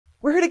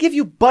We're here to give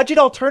you budget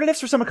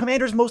alternatives for some of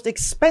Commander's most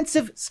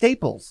expensive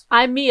staples.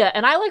 I'm Mia,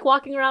 and I like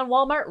walking around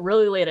Walmart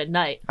really late at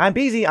night. I'm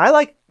Beezy. I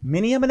like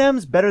mini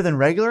M&Ms better than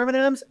regular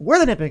M&Ms.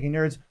 We're the Nitpicking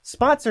Nerds,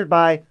 sponsored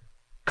by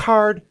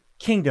Card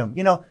Kingdom.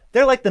 You know,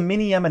 they're like the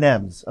mini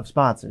M&Ms of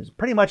sponsors.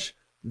 Pretty much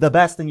the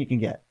best thing you can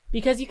get.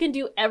 Because you can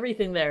do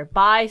everything there.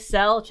 Buy,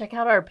 sell, check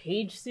out our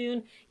page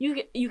soon.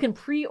 You can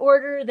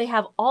pre-order. They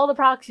have all the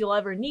products you'll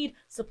ever need.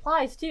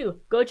 Supplies too.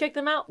 Go check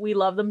them out. We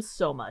love them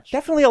so much.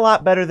 Definitely a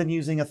lot better than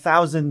using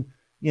 1,000,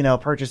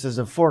 purchases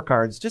of 4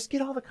 cards. Just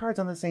get all the cards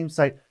on the same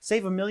site.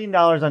 Save $1 million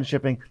on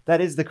shipping.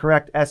 That is the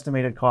correct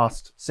estimated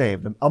cost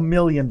saved. $1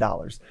 million.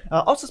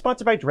 Also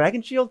sponsored by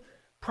Dragon Shield.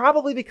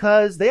 Probably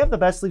because they have the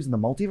best sleeves in the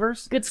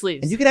multiverse. Good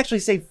sleeves. And you can actually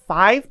save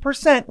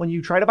 5% when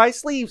you try to buy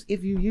sleeves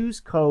if you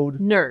use code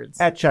NERDS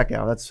at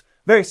checkout. That's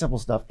very simple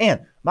stuff.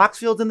 And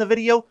Moxfield's in the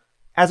video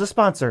as a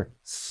sponsor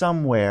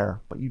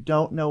somewhere, but you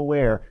don't know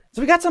where.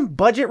 So we got some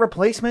budget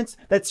replacements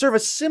that serve a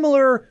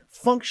similar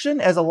function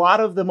as a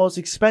lot of the most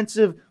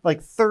expensive,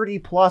 like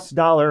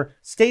 $30+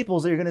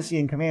 staples that you're going to see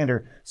in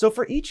Commander. So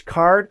for each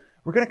card,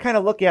 we're going to kind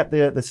of look at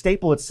the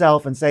staple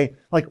itself and say,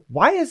 like,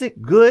 why is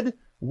it good?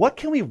 What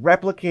can we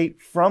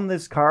replicate from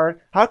this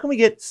card? How can we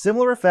get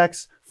similar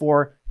effects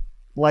for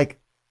like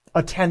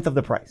 1/10 of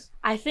the price?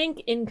 I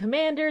think in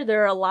Commander,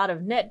 there are a lot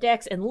of net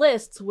decks and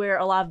lists where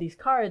a lot of these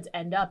cards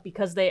end up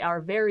because they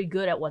are very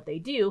good at what they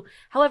do.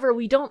 However,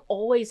 we don't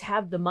always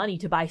have the money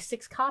to buy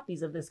 6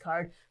 copies of this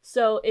card.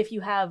 So if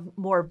you have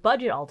more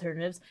budget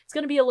alternatives, it's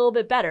going to be a little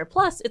bit better.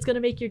 Plus, it's going to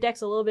make your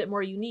decks a little bit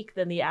more unique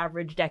than the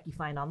average deck you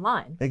find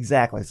online.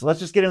 Exactly. So let's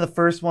just get into the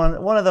first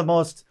one. One of the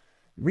most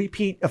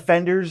repeat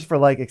offenders for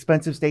like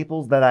expensive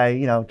staples that I,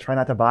 try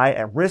not to buy.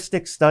 A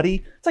Ristic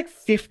Study. It's like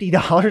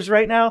 $50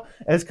 right now.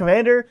 As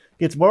Commander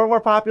gets more and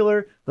more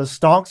popular, the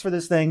stonks for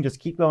this thing just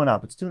keep going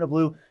up. It's 2 and a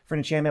blue for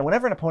an enchantment.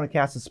 Whenever an opponent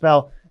casts a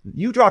spell,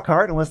 you draw a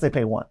card unless they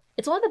pay 1.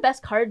 It's one of the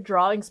best card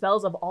drawing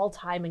spells of all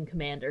time in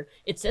Commander.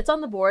 It sits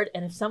on the board,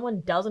 and if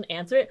someone doesn't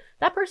answer it,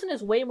 that person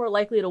is way more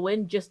likely to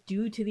win just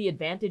due to the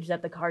advantage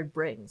that the card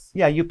brings.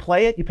 Yeah, you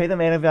play it, you pay the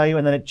mana value,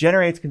 and then it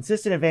generates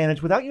consistent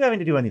advantage without you having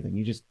to do anything.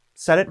 You just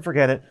set it and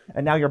forget it,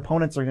 and now your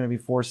opponents are going to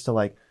be forced to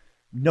like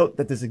note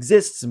that this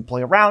exists and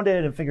play around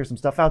it and figure some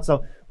stuff out.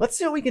 So let's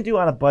see what we can do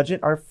on a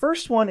budget. Our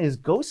first one is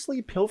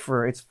Ghostly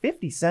Pilferer. It's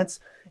 50 cents.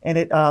 And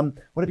it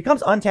when it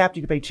becomes untapped,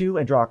 you can pay 2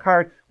 and draw a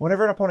card.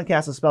 Whenever an opponent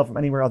casts a spell from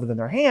anywhere other than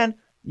their hand,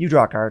 you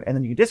draw a card, and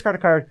then you can discard a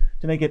card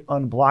to make it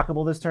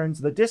unblockable this turn.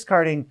 So the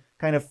discarding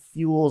kind of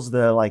fuels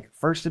the like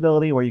first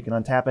ability where you can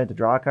untap it to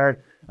draw a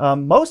card.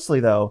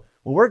 Mostly though,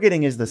 what we're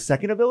getting is the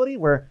second ability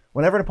where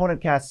whenever an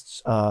opponent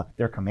casts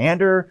their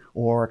commander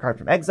or a card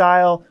from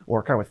exile or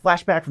a card with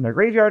flashback from their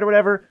graveyard or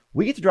whatever,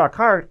 we get to draw a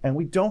card and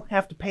we don't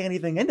have to pay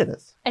anything into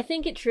this. I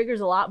think it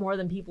triggers a lot more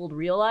than people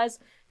realize,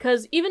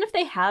 because even if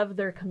they have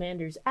their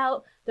commanders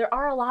out, there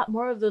are a lot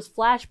more of those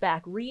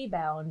flashback,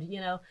 rebound,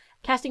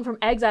 casting from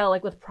exile,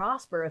 like with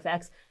Prosper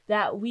effects,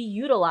 that we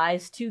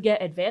utilize to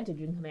get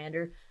advantage in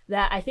Commander,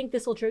 that I think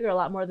this will trigger a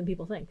lot more than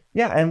people think.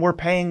 Yeah, and we're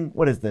paying,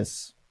 what is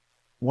this,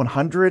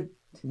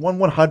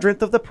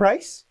 1/100th of the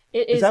price?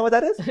 Is that what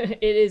that is?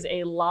 It is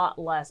a lot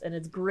less, and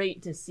it's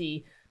great to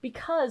see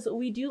because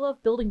we do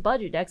love building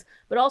budget decks,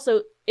 but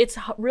also it's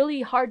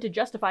really hard to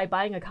justify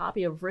buying a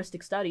copy of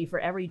Ristic Study for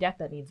every deck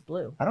that needs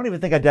blue. I don't even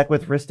think a deck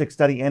with Ristic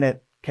Study in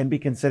it can be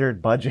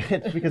considered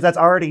budget because that's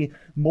already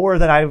more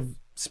than I've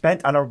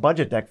spent on a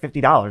budget deck.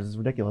 $50 is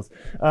ridiculous.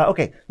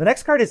 Okay, the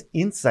next card is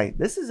Insight.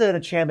 This is an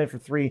enchantment for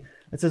 3.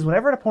 It says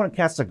whenever an opponent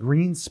casts a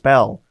green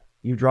spell,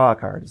 you draw a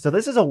card. So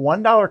this is a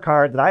 $1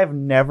 card that I have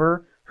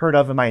never heard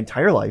of in my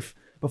entire life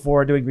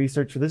before doing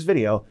research for this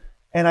video.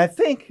 And I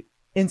think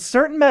in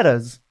certain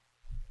metas,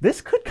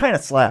 this could kind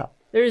of slap.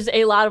 There's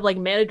a lot of like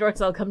mana dorks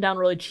that'll come down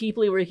really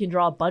cheaply where you can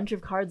draw a bunch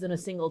of cards in a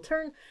single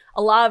turn.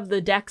 A lot of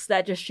the decks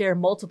that just share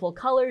multiple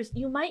colors,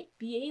 you might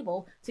be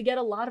able to get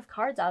a lot of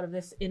cards out of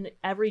this in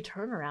every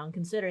turnaround,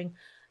 considering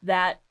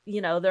that,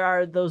 there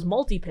are those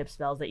multi-pip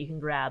spells that you can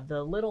grab,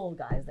 the little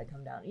guys that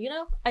come down.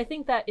 I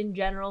think that in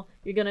general,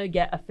 you're going to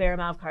get a fair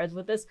amount of cards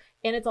with this,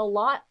 and it's a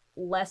lot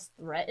less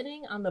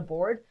threatening on the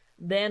board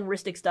than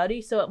Ristic Study,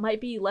 so it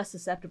might be less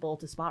susceptible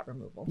to spot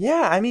removal.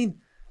 Yeah, I mean,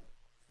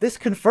 this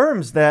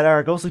confirms that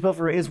our Ghostly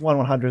Pilferer is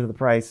 1/100th of the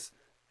price,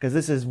 because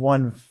this is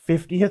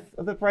 1/50th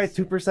of the price,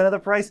 2% of the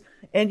price,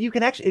 and you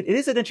can actually, it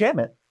is an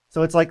enchantment.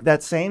 So it's like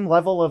that same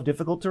level of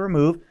difficult to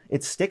remove.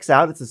 It sticks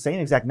out. It's the same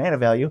exact mana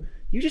value.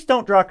 You just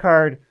don't draw a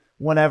card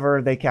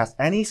whenever they cast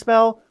any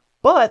spell.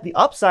 But the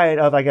upside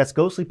of, I guess,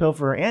 Ghostly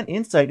Pilferer and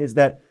Insight is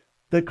that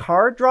the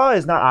card draw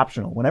is not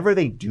optional. Whenever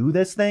they do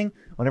this thing,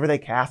 whenever they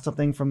cast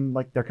something from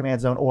like their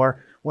command zone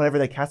or whenever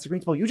they cast a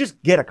green spell, you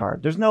just get a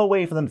card. There's no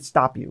way for them to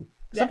stop you.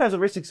 Yeah. Sometimes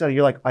with Ristic Study,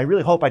 you're like, I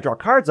really hope I draw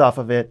cards off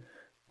of it,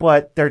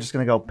 but they're just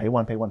going to go pay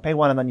 1, pay 1, pay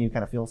 1, and then you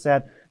kind of feel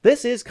sad.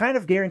 This is kind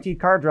of guaranteed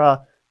card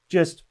draw,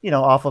 just,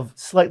 off of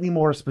slightly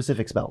more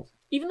specific spells.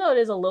 Even though it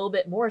is a little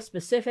bit more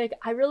specific,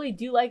 I really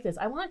do like this.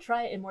 I want to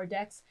try it in more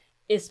decks,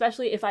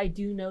 especially if I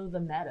do know the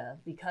meta,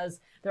 because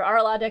there are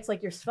a lot of decks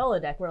like your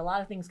Svella deck where a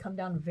lot of things come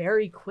down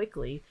very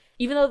quickly.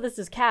 Even though this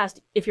is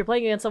cast, if you're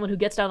playing against someone who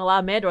gets down a lot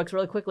of mana dorks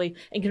really quickly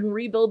and can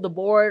rebuild the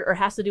board, or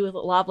has to do with a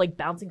lot of like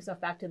bouncing stuff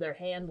back to their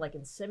hand, like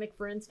in Simic,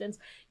 for instance,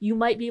 you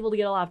might be able to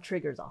get a lot of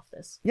triggers off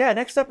this. Yeah,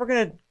 next up, we're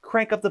going to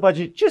crank up the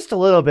budget just a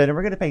little bit, and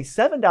we're going to pay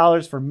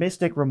 $7 for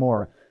Mystic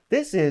Remora.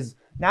 This is,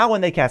 now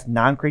when they cast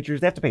non-creatures,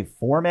 they have to pay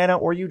 4 mana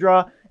or you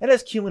draw. It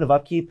has cumulative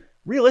upkeep.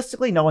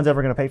 Realistically, no one's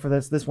ever going to pay for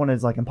this. This one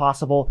is like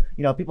impossible.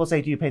 You know, people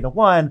say, do you pay the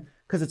 1?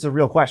 Because it's a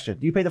real question.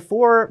 Do you pay the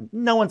 4?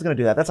 No one's going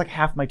to do that. That's like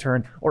half my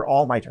turn or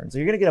all my turn. So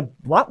you're going to get a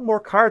lot more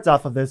cards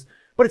off of this,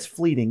 but it's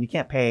fleeting. You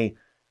can't pay.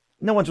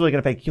 No one's really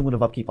going to pay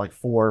cumulative upkeep like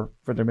 4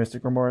 for their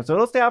Mystic Remora. So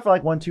it'll stay out for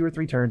like 1, 2, or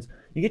 3 turns.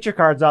 You get your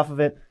cards off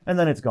of it, and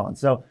then it's gone.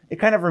 So it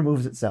kind of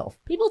removes itself.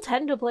 People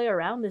tend to play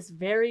around this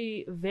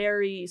very,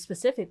 very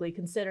specifically,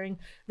 considering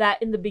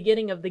that in the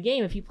beginning of the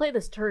game, if you play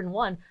this turn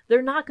 1,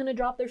 they're not going to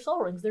drop their Soul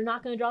Rings. They're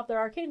not going to drop their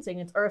Arcane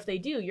Signets. Or if they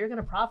do, you're going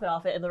to profit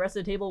off it, and the rest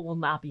of the table will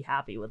not be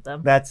happy with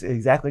them. That's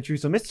exactly true.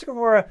 So Mystic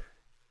Remora,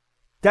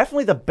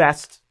 definitely the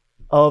best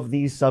of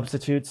these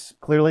substitutes.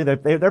 Clearly,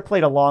 they're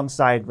played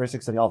alongside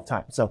Rhystic Study all the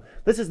time. So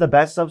this is the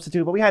best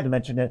substitute, but we had to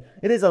mention it.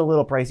 It is a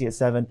little pricey at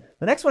 7.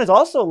 The next one is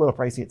also a little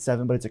pricey at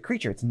 7, but it's a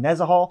creature. It's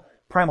Nezahal,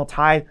 Primal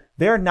Tide.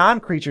 Their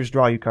non-creatures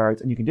draw you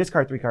cards, and you can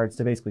discard 3 cards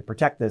to basically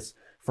protect this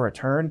for a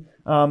turn.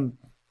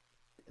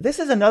 This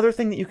is another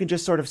thing that you can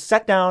just sort of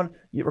set down.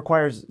 It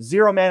requires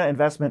 0 mana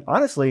investment.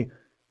 Honestly,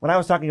 when I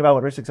was talking about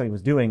what Rhystic Study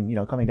was doing, you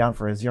know, coming down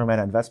for a 0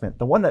 mana investment,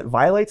 the one that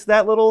violates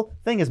that little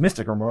thing is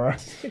Mystic Remora,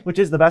 which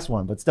is the best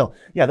one. But still,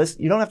 yeah, this,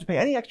 you don't have to pay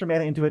any extra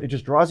mana into it. It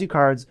just draws you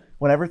cards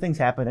whenever things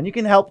happen, and you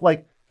can help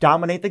like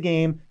dominate the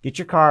game, get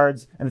your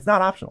cards, and it's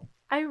not optional.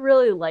 I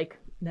really like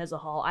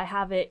Nezahal. I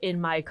have it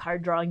in my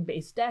card drawing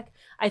based deck.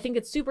 I think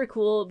it's super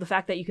cool, the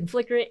fact that you can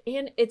flicker it,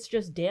 and it's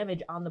just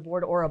damage on the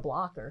board or a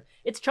blocker.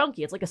 It's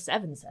chunky. It's like a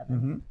 7/7.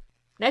 Mm-hmm.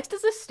 Next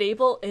is a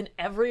staple in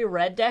every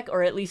red deck,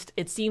 or at least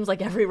it seems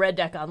like every red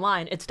deck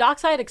online. It's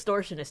Dockside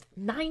Extortionist.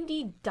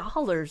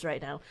 $90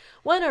 right now.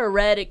 When a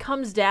red, it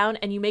comes down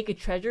and you make a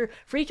treasure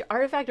for each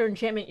artifact or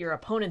enchantment your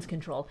opponents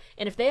control.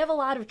 And if they have a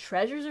lot of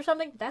treasures or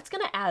something, that's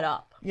going to add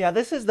up. Yeah,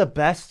 this is the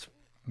best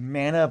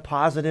mana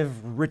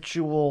positive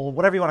ritual,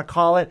 whatever you want to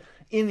call it,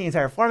 in the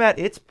entire format.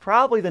 It's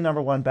probably the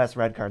 #1 best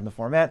red card in the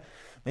format.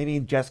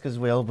 Maybe Jessica's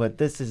will, but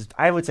this is,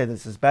 I would say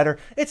this is better.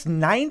 It's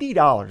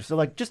 $90. So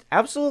like just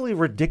absolutely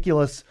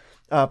ridiculous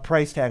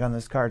price tag on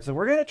this card. So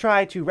we're going to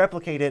try to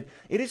replicate it.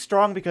 It is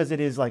strong because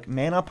it is like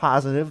mana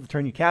positive the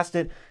turn you cast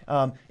it.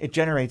 It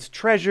generates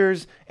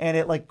treasures, and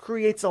it like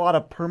creates a lot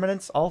of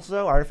permanence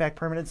also, artifact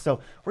permanence. So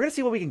we're going to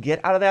see what we can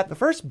get out of that. The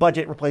first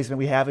budget replacement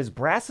we have is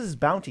Brass's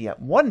Bounty at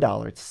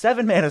 $1. It's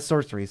 7 mana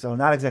sorcery, so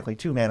not exactly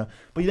 2 mana,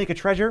 but you make a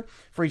treasure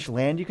for each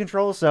land you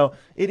control. So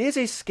it is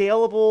a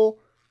scalable,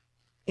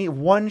 a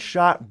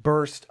one-shot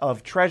burst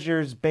of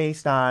treasures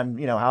based on,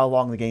 you know, how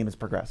long the game has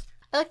progressed.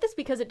 I like this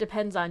because it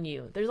depends on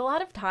you. There's a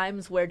lot of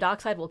times where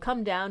Dockside will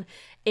come down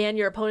and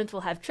your opponents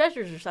will have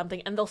treasures or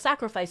something, and they'll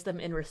sacrifice them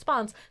in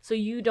response so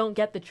you don't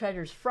get the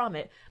treasures from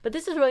it. But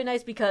this is really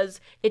nice because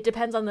it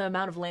depends on the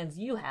amount of lands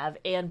you have,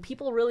 and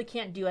people really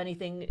can't do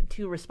anything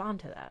to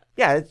respond to that.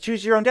 Yeah, it's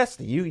choose your own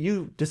destiny.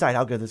 You decide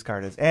how good this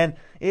card is. And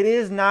it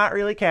is not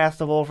really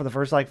castable for the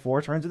first like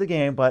 4 turns of the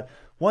game, but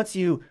once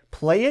you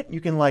play it,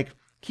 you can like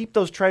keep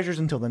those treasures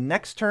until the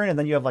next turn, and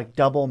then you have like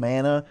double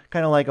mana,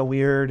 kind of like a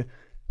weird,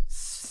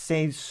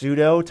 say,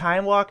 pseudo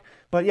time walk.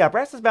 But yeah,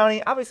 Brass's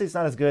Bounty, obviously it's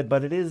not as good,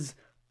 but it is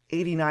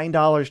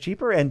 $89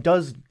 cheaper and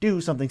does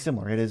do something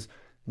similar. It is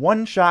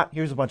one shot,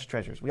 here's a bunch of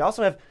treasures. We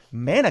also have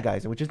Mana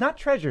Geyser, which is not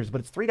treasures,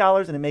 but it's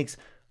 $3, and it makes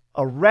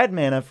a red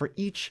mana for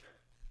each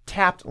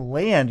tapped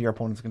land your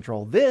opponents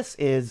control. This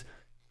is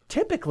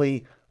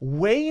typically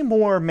way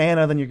more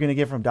mana than you're going to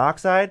get from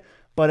Dockside,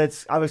 but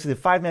it's obviously the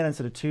 5 mana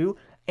instead of 2.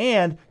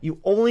 And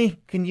you only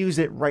can use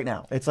it right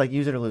now. It's like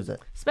use it or lose it.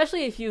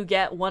 Especially if you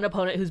get one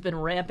opponent who's been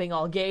ramping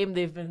all game.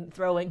 They've been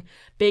throwing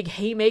big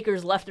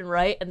haymakers left and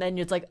right. And then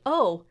it's like,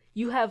 oh,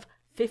 you have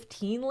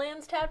 15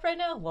 lands tapped right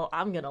now? Well,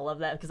 I'm going to love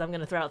that because I'm going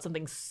to throw out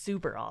something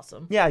super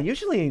awesome. Yeah,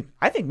 usually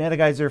I think Mana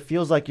Geyser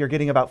feels like you're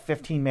getting about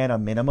 15 mana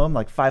minimum,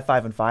 like 5,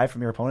 5, and 5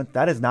 from your opponent.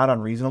 That is not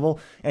unreasonable.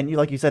 And you,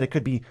 like you said, it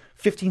could be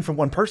 15 from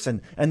one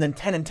person and then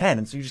 10 and 10.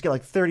 And so you just get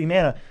like 30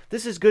 mana.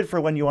 This is good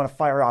for when you want to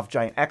fire off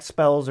giant X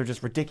spells or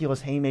just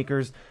ridiculous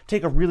haymakers,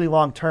 take a really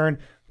long turn.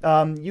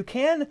 You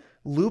can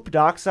loop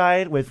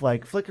Dockside with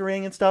like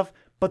flickering and stuff,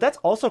 but that's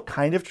also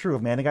kind of true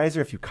of Mana Geyser.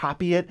 If you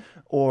copy it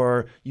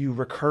or you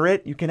recur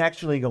it, you can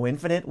actually go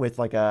infinite with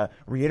like a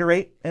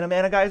reiterate in a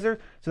Mana Geyser.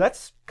 So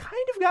that's kind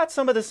of got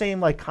some of the same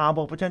like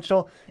combo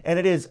potential, and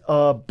it is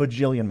a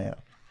bajillion mana.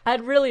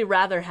 I'd really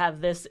rather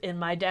have this in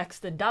my decks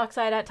than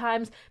Dockside at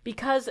times,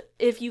 because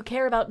if you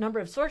care about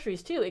number of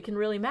sorceries too, it can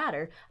really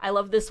matter. I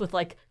love this with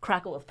like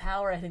Crackle of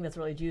Power. I think that's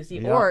really juicy.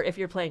 Yeah. Or if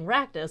you're playing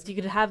Rakdos, you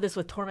could have this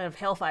with Torment of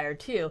Hailfire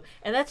too,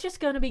 and that's just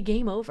going to be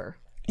game over.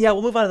 Yeah,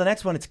 we'll move on to the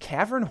next one. It's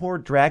Cavern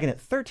Horde Dragon at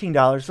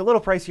 $13. A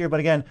little pricier, but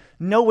again,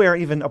 nowhere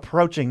even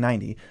approaching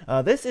 90.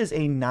 This is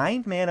a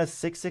 9 mana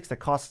 6/6 that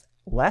costs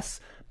less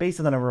based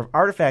on the number of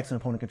artifacts an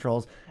opponent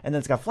controls. And then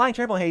it's got Flying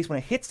Trample Haste. When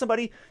it hits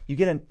somebody, you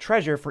get a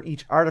treasure for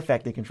each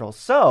artifact they control.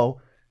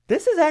 So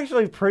this is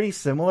actually pretty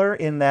similar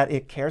in that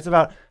it cares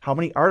about how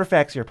many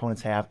artifacts your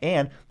opponents have.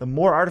 And the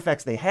more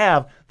artifacts they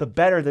have, the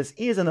better this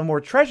is and the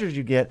more treasures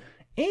you get.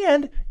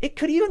 And it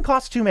could even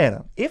cost 2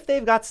 mana. If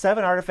they've got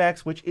 7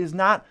 artifacts, which is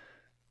not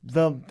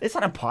it's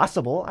not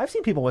impossible. I've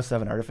seen people with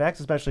 7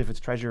 artifacts, especially if it's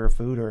treasure or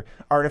food or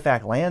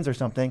artifact lands or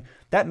something.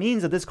 That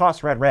means that this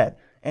costs red.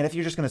 And if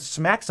you're just going to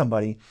smack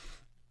somebody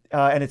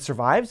and it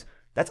survives,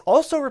 that's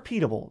also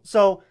repeatable.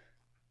 So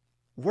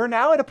we're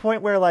now at a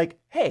point where, like,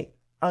 hey,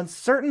 on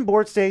certain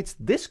board states,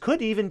 this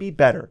could even be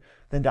better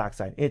than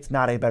Dockside. It's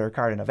not a better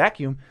card in a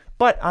vacuum,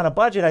 but on a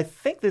budget, I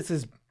think this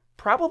is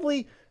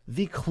probably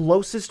the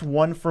closest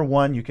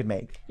 1-for-1 you could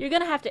make. You're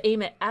going to have to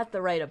aim it at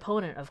the right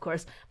opponent, of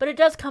course, but it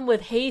does come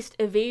with haste,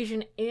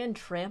 evasion, and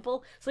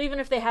trample. So even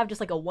if they have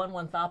just like a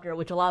 1/1 Thopter,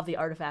 which a lot of the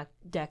artifact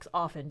decks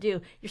often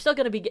do, you're still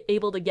going to be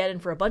able to get in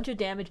for a bunch of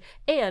damage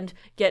and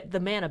get the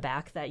mana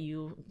back that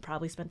you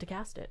probably spent to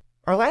cast it.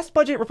 Our last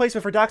budget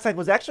replacement for Dockside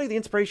was actually the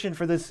inspiration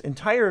for this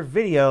entire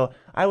video.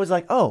 I was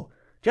like, oh,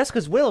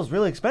 Jessica's Will is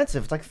really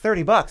expensive. It's like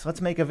 $30.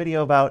 Let's make a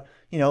video about,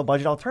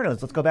 budget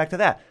alternatives. Let's go back to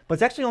that. But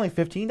it's actually only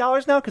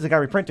 $15 now because it got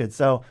reprinted.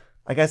 So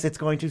I guess it's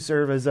going to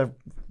serve as a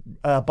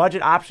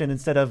budget option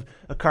instead of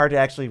a card to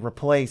actually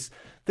replace.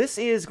 This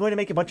is going to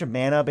make a bunch of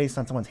mana based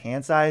on someone's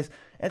hand size.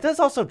 And it does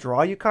also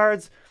draw you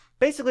cards.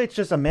 Basically, it's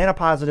just a mana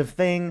positive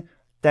thing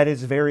that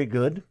is very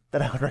good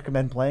that I would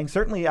recommend playing.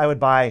 Certainly, I would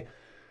buy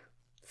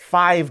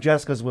 5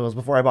 Jessica's Wills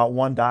before I bought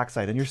 1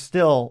 Dockside, and you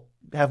still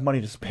have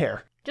money to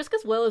spare.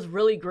 Jessica's Will is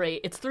really great.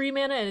 It's 3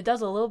 mana and it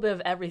does a little bit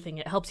of everything.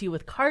 It helps you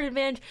with card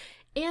advantage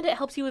and it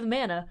helps you with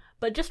mana,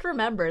 but just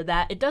remember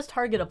that it does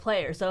target a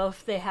player. So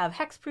if they have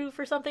hexproof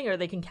or something, or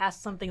they can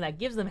cast something that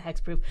gives them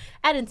hexproof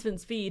at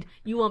instant speed,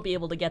 you won't be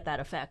able to get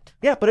that effect.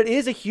 Yeah, but it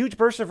is a huge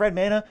burst of red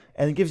mana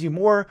and it gives you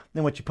more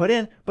than what you put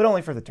in, but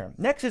only for the turn.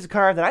 Next is a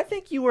card that I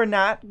think you are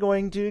not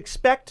going to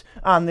expect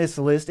on this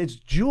list. It's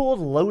Jeweled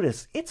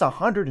Lotus. It's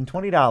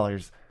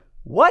 $120.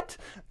 What?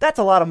 That's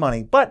a lot of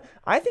money. But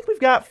I think we've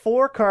got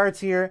 4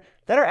 cards here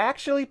that are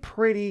actually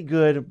pretty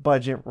good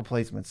budget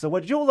replacements. So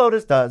what Jewel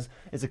Lotus does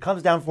is it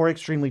comes down for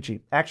extremely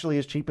cheap. Actually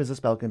as cheap as a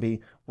spell can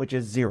be, which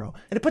is 0.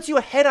 And it puts you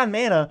ahead on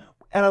mana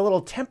and a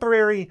little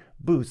temporary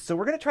boost. So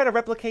we're going to try to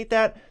replicate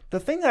that. The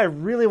thing that I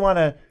really want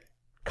to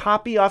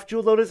copy off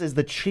Jewel Lotus is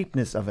the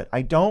cheapness of it.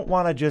 I don't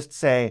want to just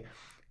say,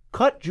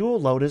 cut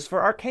Jewel Lotus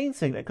for Arcane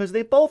Signet, because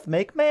they both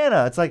make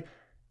mana. It's like,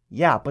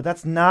 yeah, but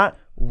that's not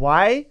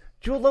why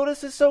Jewel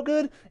Lotus is so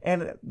good,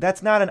 and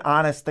that's not an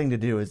honest thing to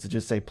do, is to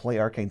just say play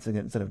Arcane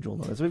Signet instead of Jewel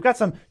Lotus. So we've got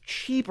some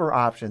cheaper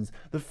options.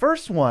 The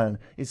first one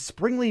is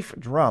Springleaf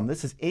Drum.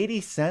 This is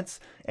 80 cents,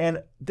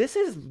 and this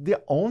is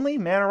the only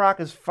mana rock,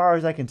 as far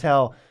as I can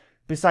tell,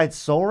 besides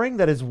Soul Ring,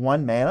 that is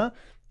 1 mana,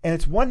 and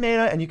it's 1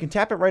 mana, and you can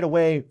tap it right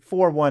away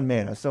for 1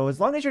 mana. So as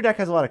long as your deck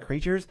has a lot of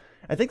creatures,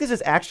 I think this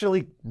is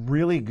actually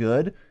really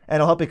good, and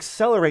it'll help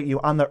accelerate you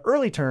on the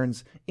early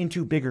turns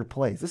into bigger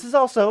plays. This is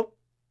also,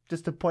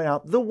 just to point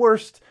out, the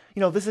worst,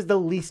 this is the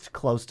least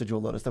close to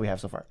Jewel Lotus that we have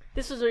so far.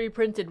 This was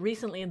reprinted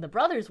recently in the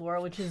Brothers War,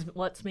 which is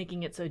what's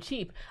making it so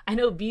cheap. I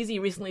know BZ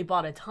recently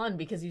bought a ton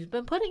because he's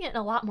been putting it in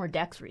a lot more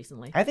decks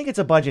recently. I think it's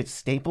a budget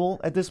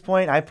staple at this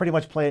point. I pretty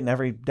much play it in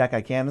every deck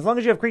I can. As long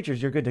as you have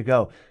creatures, you're good to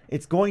go.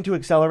 It's going to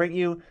accelerate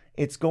you.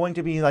 It's going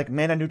to be like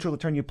mana neutral the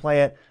turn you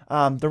play it.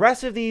 The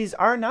rest of these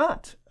are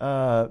not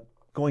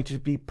going to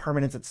be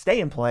permanents that stay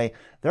in play.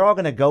 They're all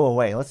going to go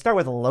away. Let's start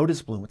with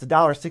Lotus Bloom. It's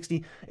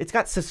 $1.60. It's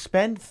got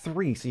Suspend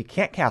 3, so you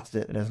can't cast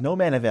it. It has no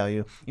mana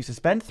value. You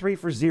suspend 3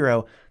 for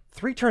 0.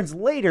 3 turns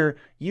later,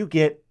 you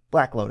get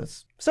Black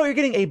Lotus. So you're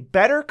getting a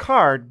better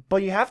card,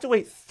 but you have to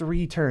wait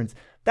 3 turns.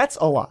 That's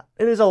a lot.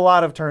 It is a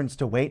lot of turns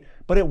to wait,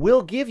 but it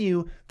will give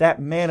you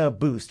that mana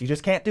boost. You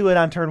just can't do it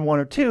on turn 1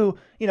 or 2,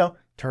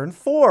 turn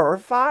 4 or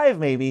 5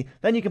 maybe,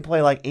 then you can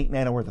play like 8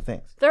 mana worth of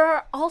things. There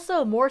are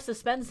also more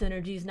suspend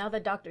synergies now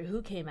that Doctor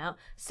Who came out,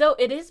 so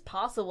it is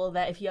possible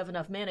that if you have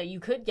enough mana, you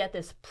could get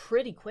this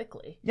pretty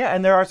quickly. Yeah,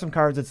 and there are some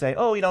cards that say,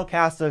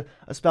 cast a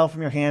spell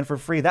from your hand for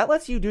free. That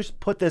lets you just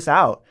put this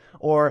out,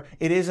 or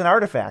it is an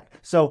artifact,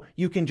 so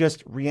you can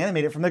just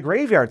reanimate it from the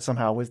graveyard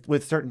somehow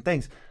with certain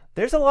things.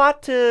 There's a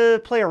lot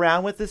to play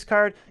around with this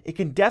card. It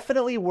can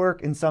definitely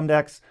work in some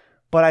decks,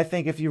 but I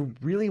think if you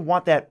really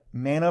want that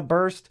mana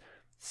burst,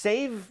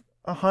 save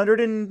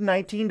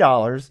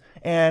 $119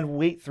 and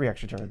wait 3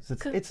 extra turns.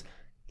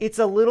 It's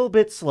a little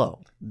bit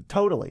slow,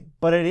 totally,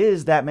 but it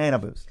is that mana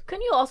boost.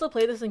 Couldn't you also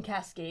play this in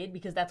Cascade,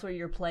 because that's where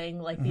you're playing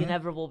like the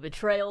Inevitable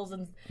Betrayals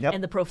and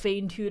the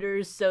Profane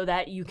Tutors, so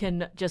that you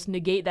can just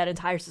negate that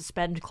entire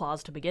suspend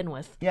clause to begin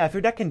with? Yeah, if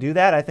your deck can do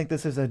that, I think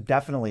this is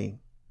definitely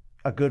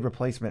a good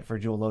replacement for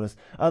Jewel Lotus.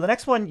 The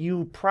next one,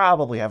 you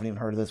probably haven't even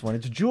heard of this one.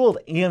 It's Jeweled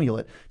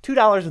Amulet.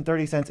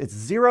 $2.30. It's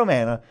 0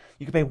 mana.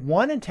 You can pay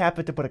 1 and tap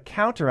it to put a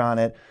counter on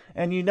it,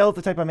 and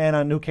the type of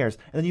mana, who cares?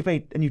 And then you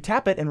pay and you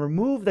tap it and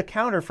remove the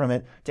counter from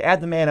it to add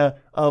the mana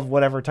of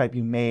whatever type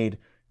you made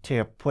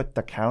to put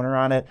the counter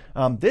on it.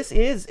 This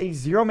is a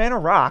 0 mana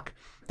rock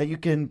that you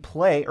can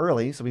play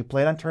early. So we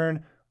play it on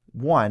turn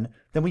 1.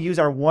 Then we use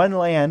our 1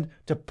 land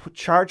to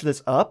charge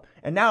this up.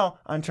 And now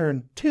on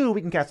turn 2, we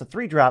can cast a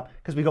 3-drop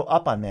because we go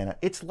up on mana.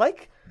 It's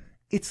like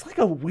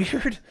a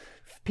weird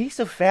piece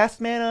of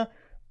fast mana,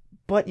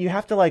 but you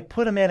have to like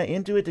put a mana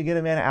into it to get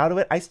a mana out of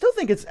it. I still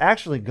think it's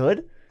actually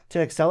good to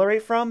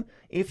accelerate from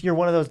if you're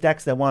one of those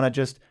decks that want to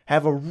just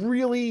have a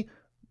really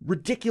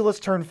ridiculous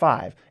turn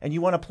 5 and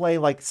you want to play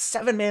like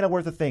 7 mana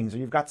worth of things, or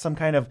you've got some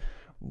kind of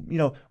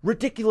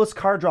ridiculous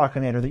card draw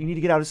commander that you need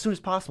to get out as soon as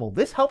possible.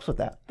 This helps with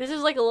that. This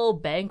is like a little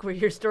bank where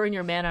you're storing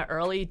your mana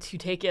early to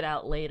take it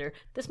out later.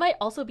 This might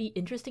also be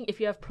interesting if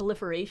you have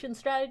proliferation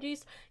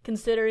strategies,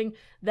 considering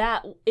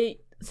that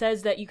it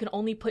says that you can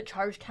only put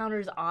charge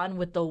counters on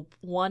with the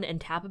 1 and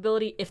tap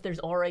ability if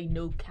there's already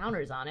no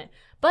counters on it.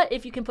 But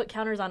if you can put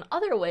counters on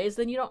other ways,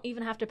 then you don't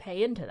even have to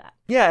pay into that.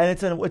 Yeah, and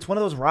it's one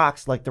of those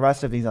rocks, like the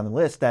rest of these on the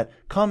list, that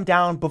come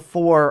down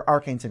before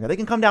Arcane Signet. They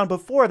can come down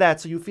before that,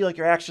 so you feel like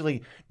you're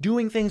actually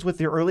doing things with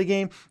your early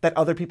game that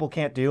other people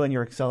can't do, and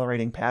you're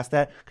accelerating past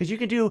that. Because you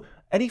can do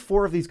any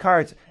 4 of these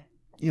cards,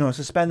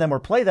 suspend them or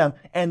play them,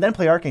 and then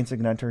play Arcane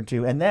Signet on turn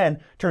 2. And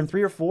then turn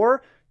 3 or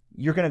 4,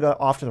 you're going to go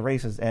off to the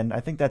races, and I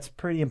think that's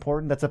pretty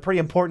important. That's a pretty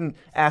important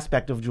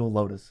aspect of Jewel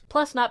Lotus.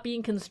 Plus, not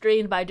being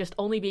constrained by just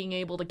only being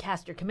able to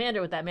cast your commander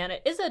with that mana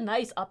is a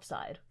nice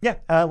upside. Yeah.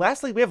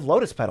 Lastly, we have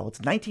Lotus Petal. It's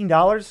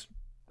 $19.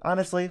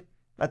 Honestly,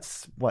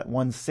 that's,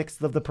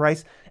 1/6 of the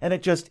price, and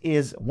it just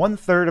is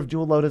 1/3 of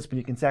Jewel Lotus, but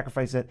you can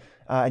sacrifice it,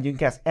 and you can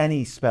cast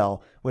any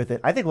spell with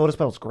it. I think Lotus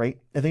Petal's great.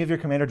 I think if your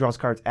commander draws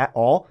cards at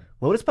all,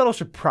 Lotus Petal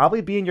should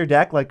probably be in your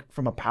deck, like,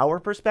 from a power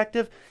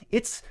perspective.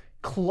 It's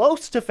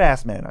close to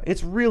fast mana.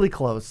 It's really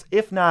close,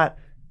 if not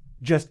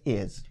just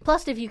is.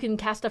 Plus, if you can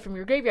cast stuff from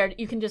your graveyard,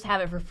 you can just have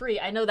it for free.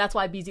 I know that's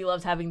why BZ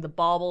loves having the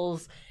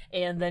baubles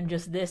and then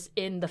just this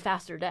in the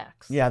faster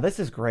decks. Yeah, this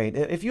is great.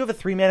 If you have a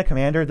 3-mana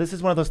commander, this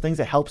is one of those things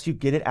that helps you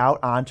get it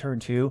out on turn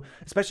 2,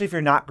 especially if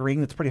you're not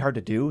green. That's pretty hard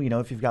to do.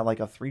 If you've got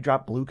like a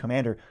 3-drop blue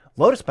commander.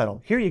 Lotus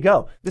Petal, here you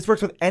go. This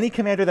works with any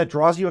commander that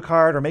draws you a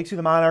card or makes you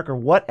the monarch or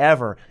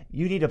whatever.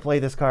 You need to play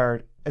this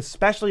card,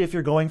 especially if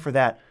you're going for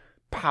that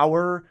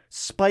power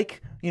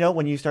spike,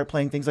 when you start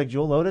playing things like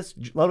Jewel Lotus.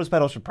 Lotus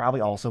Petal should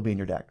probably also be in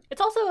your deck. It's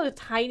also a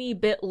tiny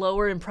bit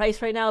lower in price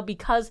right now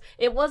because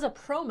it was a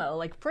promo,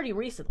 like, pretty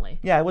recently.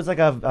 Yeah, it was like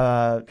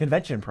a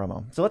convention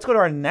promo. So let's go to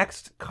our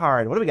next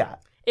card. What do we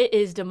got? It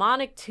is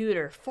Demonic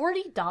Tutor,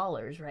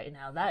 $40 right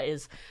now. That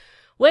is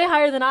way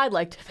higher than I'd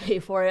like to pay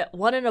for it.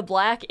 1 and a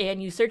black,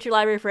 and you search your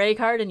library for a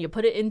card, and you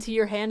put it into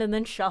your hand and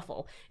then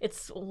shuffle.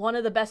 It's one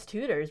of the best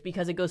tutors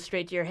because it goes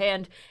straight to your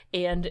hand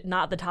and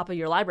not the top of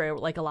your library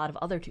like a lot of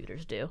other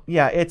tutors do.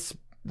 Yeah, it's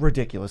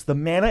ridiculous. The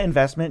mana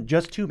investment,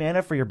 just 2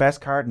 mana for your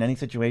best card in any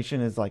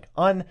situation, is like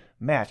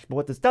unmatched. But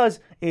what this does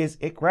is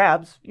it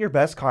grabs your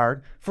best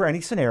card for any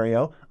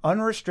scenario,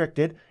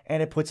 unrestricted,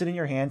 and it puts it in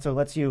your hand, so it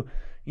lets you,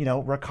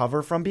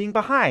 recover from being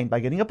behind by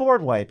getting a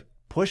board wipe,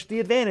 push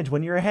the advantage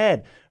when you're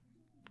ahead,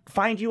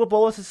 find you a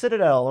Bolas'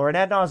 Citadel or an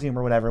Ad Nauseam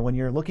or whatever when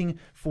you're looking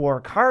for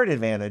card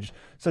advantage.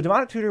 So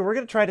Demonic Tutor, we're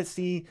going to try to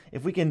see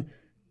if we can,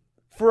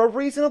 for a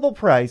reasonable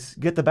price,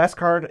 get the best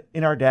card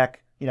in our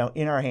deck,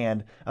 in our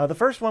hand. The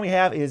first one we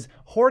have is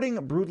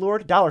Hoarding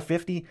Broodlord,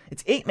 $1.50.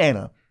 It's 8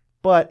 mana,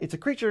 but it's a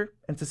creature,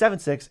 and it's a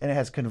 7/6, and it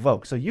has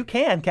Convoke. So you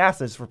can cast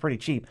this for pretty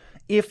cheap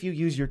if you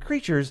use your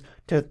creatures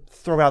to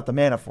throw out the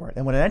mana for it.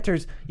 And when it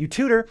enters, you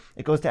tutor,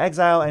 it goes to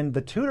exile, and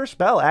the tutor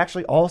spell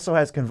actually also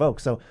has Convoke.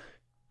 So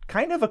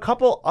kind of a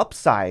couple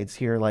upsides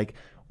here. Like,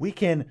 we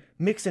can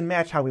mix and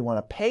match how we want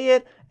to pay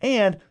it,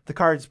 and the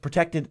card's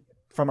protected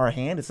from our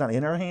hand. It's not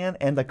in our hand,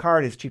 and the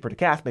card is cheaper to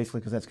cast, basically,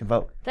 because that's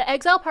Convoke. The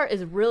exile part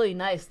is really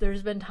nice.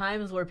 There's been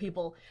times where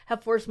people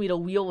have forced me to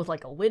wheel with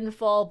like a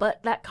Windfall,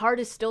 but that card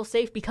is still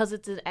safe because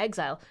it's an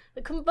exile.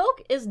 The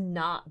Convoke is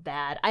not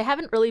bad. I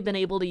haven't really been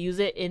able to use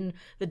it in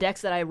the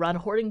decks that I run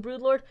Hoarding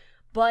Broodlord,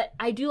 but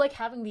I do like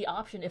having the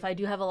option if I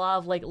do have a lot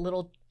of like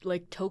little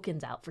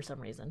tokens out for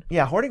some reason.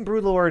 Yeah, Hoarding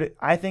Broodlord,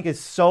 I think, is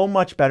so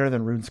much better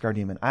than Runescar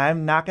Demon.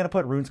 I'm not going to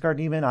put Runescar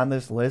Demon on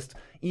this list.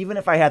 Even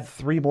if I had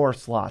 3 more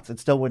slots, it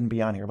still wouldn't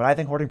be on here. But I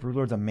think Hoarding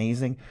Broodlord's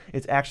amazing.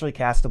 It's actually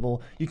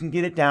castable. You can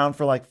get it down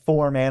for like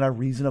 4 mana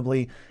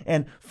reasonably.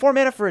 And 4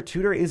 mana for a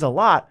tutor is a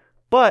lot,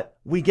 but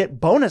we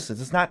get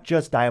bonuses. It's not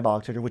just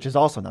Diabolic Tutor, which is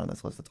also not on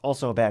this list. It's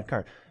also a bad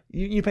card.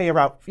 You pay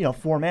about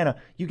 4 mana,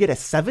 you get a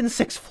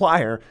 7/6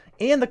 flyer,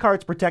 and the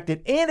card's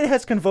protected, and it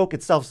has Convoke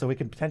itself, so it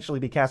can potentially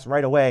be cast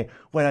right away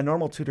when a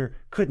normal tutor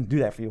couldn't do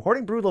that for you.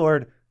 Hoarding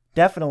Broodlord,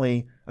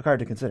 definitely a card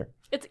to consider.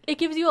 It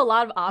gives you a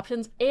lot of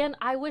options, and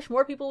I wish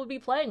more people would be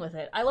playing with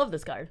it. I love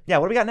this card. Yeah,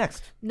 what do we got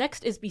next?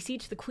 Next is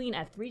Beseech the Queen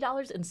at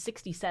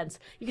 $3.60.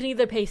 You can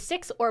either pay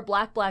 6 or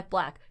black.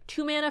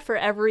 2 mana for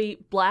every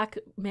black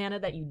mana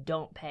that you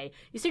don't pay.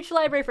 You search your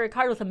library for a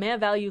card with a mana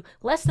value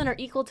less than or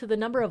equal to the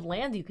number of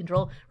lands you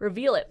control,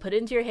 reveal it, put it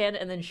into your hand,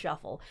 and then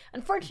shuffle.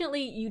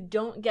 Unfortunately, you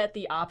don't get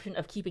the option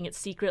of keeping it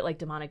secret like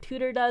Demonic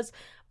Tutor does,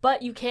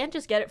 but you can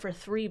just get it for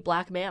 3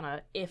 black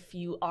mana if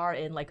you are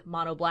in like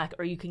mono black,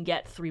 or you can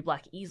get 3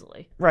 black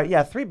easily. Right,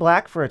 yeah, 3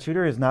 black for a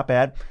tutor is not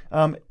bad.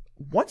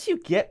 Once you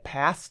get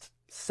past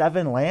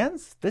 7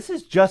 lands. This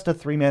is just a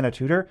 3-mana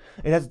tutor.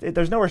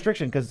 There's no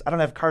restriction because I don't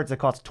have cards that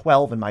cost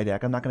 12 in my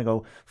deck. I'm not going to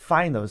go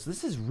find those.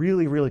 This is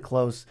really, really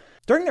close.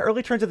 During the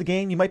early turns of the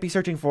game, you might be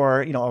searching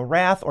for, a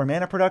wrath or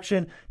mana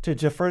production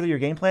to further your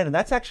game plan, and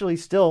that's actually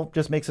still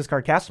just makes this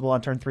card castable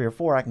on turn 3 or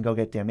 4. I can go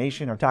get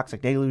Damnation or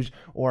Toxic Deluge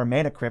or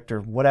Mana Crypt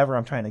or whatever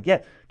I'm trying to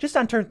get just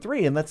on turn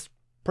 3, and that's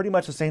pretty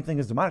much the same thing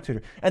as Demonic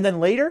Tutor. And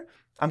then later,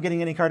 I'm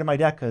getting any card in my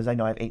deck because I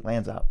know I have 8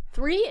 lands out.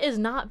 3 is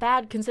not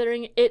bad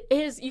considering it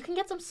is. You can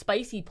get some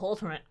spicy pulls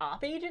from an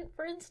Op Agent,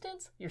 for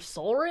instance. Your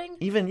Soul Ring.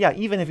 Even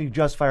if you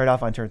just fired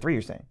off on turn 3,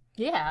 you're saying.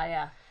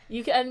 Yeah.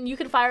 You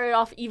can fire it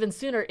off even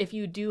sooner if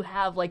you do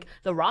have like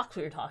the rocks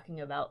we were talking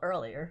about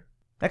earlier.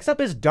 Next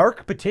up is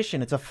Dark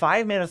Petition. It's a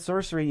 5-mana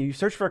sorcery. You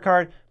search for a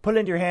card, put it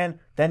into your hand,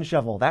 then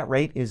shuffle. That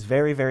rate is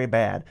very, very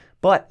bad.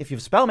 But if you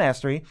have Spell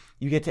Mastery,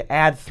 you get to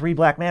add 3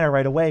 black mana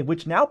right away,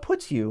 which now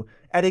puts you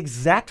at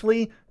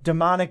exactly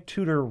Demonic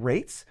Tutor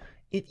rates.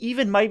 It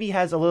even maybe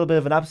has a little bit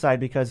of an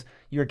upside because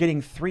you're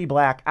getting 3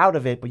 black out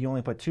of it, but you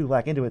only put 2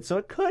 black into it. So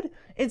it could,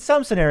 in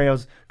some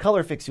scenarios,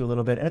 color fix you a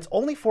little bit. And it's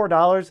only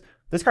 $4.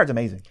 This card's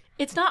amazing.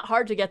 It's not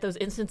hard to get those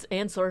instants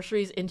and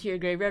sorceries into your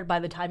graveyard by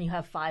the time you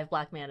have 5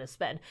 black mana to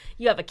spend.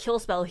 You have a kill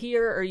spell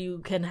here, or you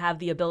can have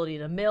the ability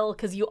to mill,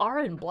 because you are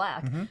in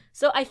black. Mm-hmm.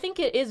 So I think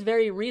it is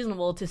very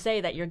reasonable to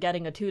say that you're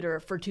getting a tutor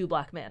for 2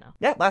 black mana.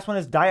 Yeah, last one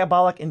is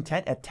Diabolic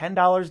Intent at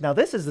 $10. Now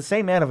this is the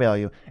same mana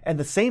value and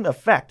the same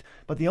effect,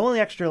 but the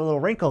only extra little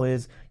wrinkle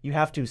is you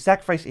have to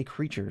sacrifice a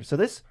creature. So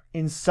this,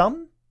 in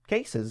some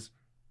cases,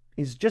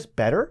 is just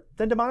better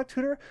than Demonic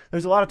Tutor.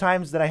 There's a lot of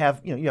times that I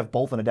have, you have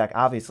both in a deck,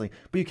 obviously,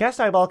 but you cast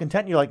Diabolic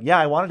Intent and you're like, yeah,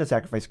 I wanted to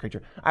sacrifice a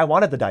creature. I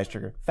wanted the dice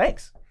trigger.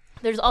 Thanks.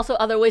 There's also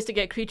other ways to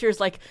get creatures,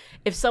 like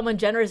if someone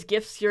generous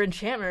gifts your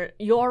enchantment,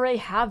 you already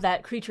have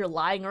that creature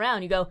lying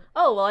around. You go,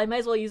 oh, well, I might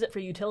as well use it for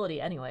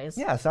utility anyways.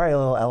 Yeah, sorry,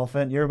 little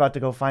elephant. You're about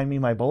to go find me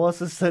my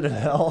Bolas'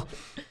 Citadel.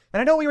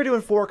 And I know we were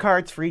doing 4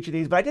 cards for each of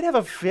these, but I did have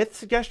a 5th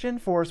suggestion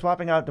for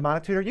swapping out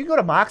Demonic Tutor. You can go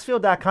to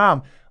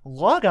moxfield.com,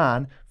 log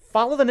on,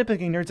 follow the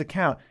Nitpicking Nerds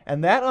account,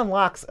 and that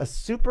unlocks a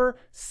super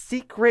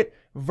secret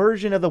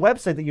version of the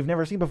website that you've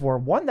never seen before,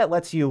 one that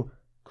lets you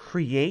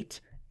create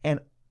and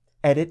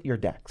edit your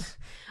decks.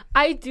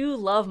 I do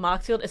love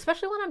Moxfield,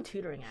 especially when I'm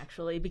tutoring,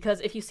 actually,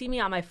 because if you see me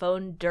on my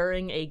phone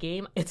during a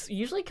game, it's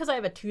usually because I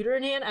have a tutor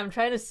in hand. I'm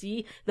trying to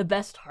see the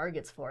best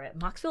targets for it.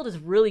 Moxfield is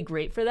really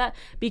great for that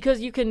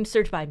because you can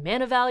search by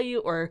mana value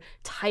or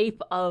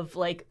type of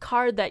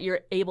card that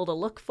you're able to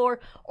look for,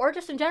 or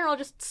just in general,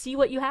 just see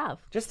what you have.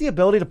 Just the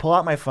ability to pull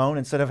out my phone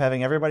instead of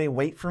having everybody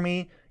wait for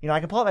me. I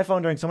can pull out my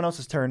phone during someone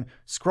else's turn,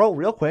 scroll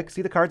real quick,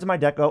 see the cards in my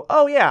deck, go,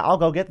 oh yeah, I'll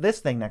go get this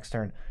thing next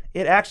turn.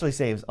 It actually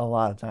saves a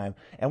lot of time.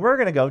 And we're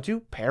going to go to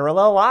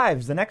Parallel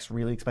Lives, the next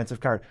really expensive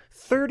card.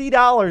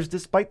 $30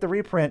 despite the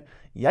reprint.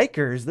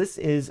 Yikers, this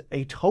is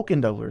a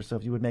token doubler. So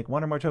if you would make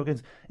 1 or more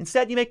tokens,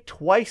 instead you make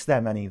twice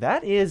that many.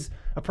 That is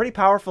a pretty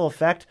powerful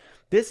effect.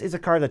 This is a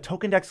card that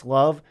token decks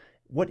love.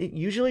 What it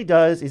usually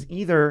does is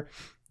either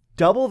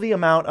double the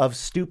amount of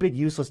stupid,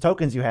 useless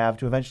tokens you have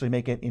to eventually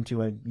make it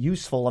into a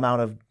useful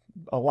amount of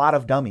a lot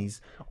of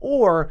dummies,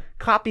 or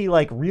copy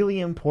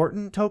really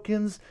important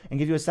tokens and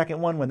give you a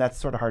second one when that's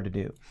sort of hard to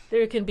do.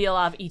 There can be a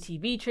lot of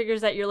ETB triggers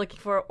that you're looking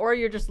for, or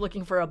you're just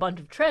looking for a bunch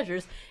of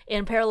treasures,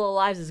 and Parallel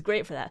Lives is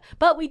great for that.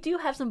 But we do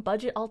have some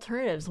budget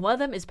alternatives. One of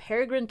them is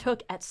Peregrine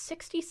Took at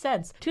 60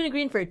 cents. 2 and a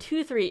green for a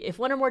 2/3. If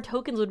 1 or more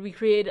tokens would be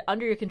created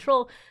under your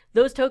control,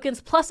 those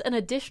tokens plus an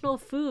additional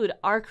food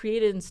are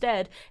created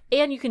instead,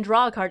 and you can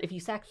draw a card if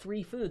you sack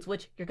 3 foods,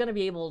 which you're going to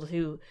be able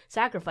to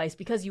sacrifice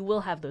because you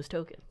will have those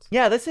tokens.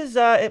 Yeah, this is,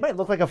 it might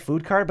look like a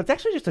food card, but it's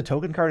actually just a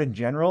token card in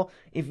general.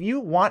 If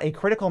you want a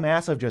critical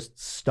mass of just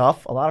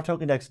stuff, a lot of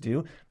token decks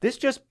do, this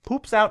just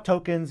poops out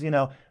tokens.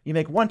 You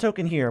make 1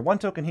 token here, 1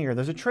 token here.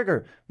 There's a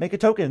trigger. Make a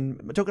token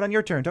on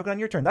your turn, token on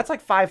your turn. That's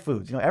like 5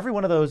 foods. Every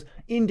one of those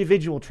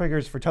individual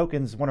triggers for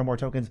tokens, 1 or more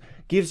tokens,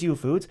 gives you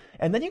foods.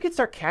 And then you can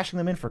start cashing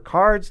them in for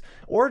cards,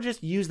 or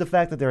just use the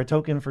fact that they're a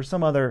token for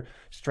some other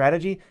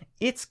strategy.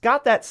 It's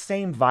got that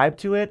same vibe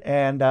to it.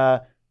 And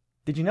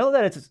did you know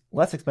that it's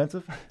less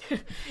expensive?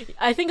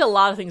 I think a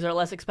lot of things are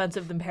less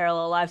expensive than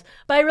Parallel Lives,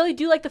 but I really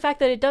do like the fact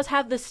that it does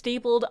have the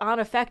stapled on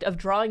effect of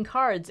drawing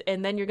cards,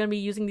 and then you're going to be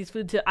using these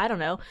food to, I don't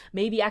know,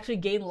 maybe actually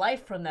gain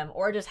life from them,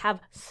 or just have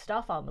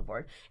stuff on the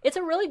board. It's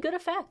a really good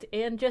effect,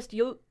 and just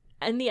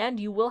in the end,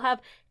 you will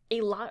have a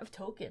lot of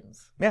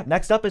tokens. Yeah,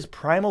 next up is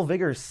Primal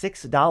Vigor,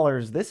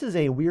 $6. This is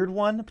a weird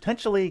one.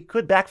 Potentially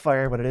could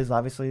backfire, but it is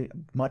obviously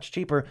much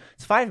cheaper.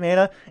 It's 5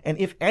 mana, and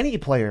if any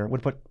player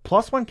would put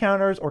 +1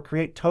 counters or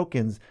create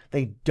tokens,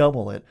 they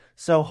double it.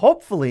 So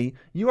hopefully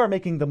you are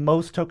making the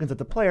most tokens at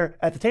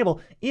the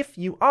table. If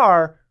you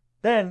are,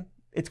 then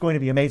it's going to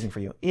be amazing for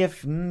you.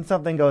 If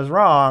something goes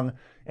wrong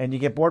and you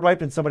get board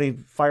wiped and somebody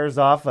fires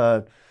off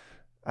a,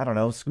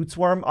 Scoot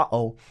Swarm,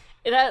 uh-oh.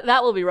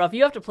 That will be rough.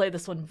 You have to play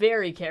this one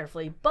very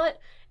carefully, but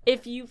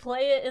if you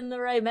play it in the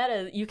right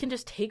meta, you can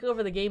just take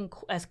over the game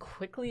as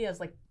quickly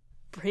as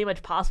pretty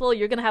much possible,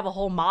 you're going to have a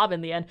whole mob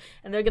in the end,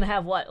 and they're going to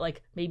have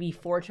like maybe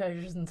 4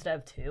 treasures instead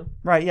of 2.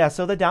 Right, yeah,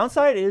 so the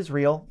downside is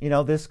real.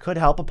 This could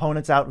help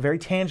opponents out very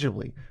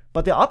tangibly.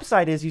 But the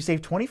upside is you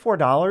save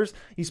 $24,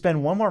 you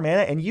spend 1 more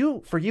mana, and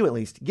for you at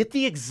least, get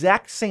the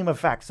exact same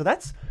effect. So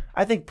that's,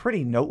 I think,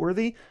 pretty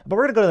noteworthy. But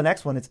we're going to go to the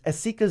next one. It's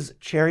Esika's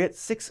Chariot,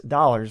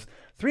 $6.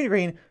 3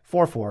 green,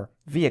 4/4,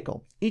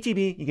 vehicle.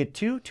 ETB, you get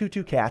 2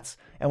 2/2 cats,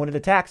 and when it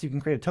attacks, you can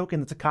create a token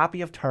that's a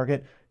copy of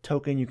target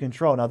token you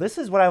control. Now, this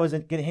is what I was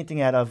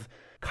hinting at of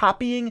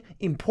copying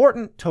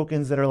important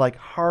tokens that are like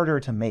harder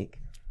to make.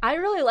 I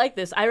really like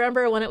this. I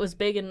remember when it was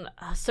big in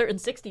a certain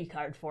 60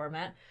 card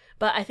format,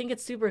 but I think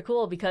it's super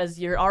cool because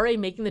you're already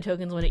making the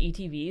tokens when it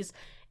ETVs,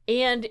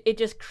 and it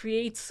just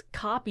creates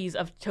copies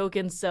of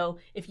tokens. So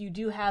if you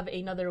do have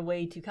another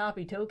way to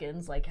copy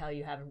tokens, like how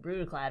you have in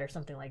Brutaclad or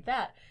something like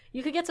that,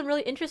 you could get some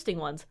really interesting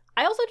ones.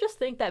 I also just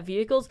think that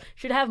vehicles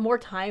should have more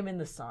time in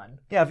the sun.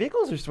 Yeah,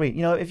 vehicles are sweet.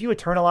 If you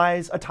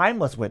eternalize a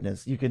Timeless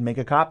Witness, you could make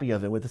a copy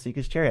of it with the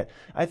Esika's Chariot.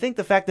 I think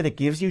the fact that it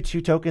gives you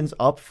 2 tokens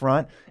up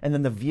front, and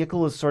then the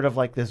vehicle is sort of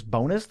like this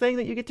bonus thing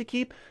that you get to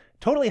keep,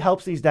 totally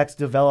helps these decks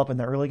develop in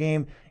the early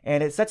game,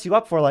 and it sets you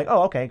up for like,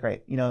 oh, okay,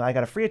 great. I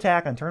got a free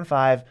attack on turn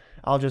 5.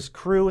 I'll just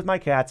crew with my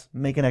cats,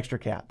 make an extra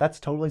cat. That's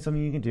totally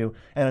something you can do.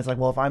 And it's like,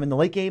 well, if I'm in the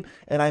late game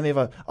and I have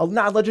a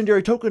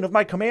non-legendary token of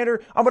my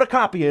commander, I'm going to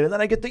copy it, and then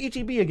I get the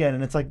ETB again.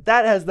 And it's like,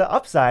 that has the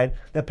upside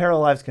that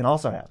Parallel Lives can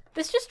also have.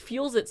 This just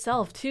fuels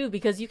itself, too,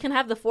 because you can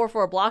have the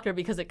 4/4 blocker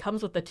because it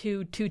comes with the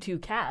 2 2/2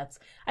 cats.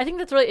 I think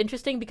that's really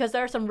interesting because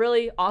there are some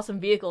really awesome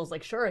vehicles,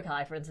 like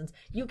Shurikai, for instance.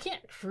 You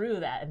can't crew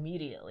that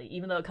immediately,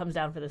 even though it comes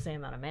down for the same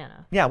amount of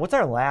mana. Yeah, what's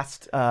our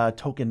last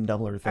token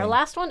doubler thing? Our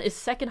last one is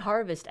Second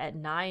Harvest at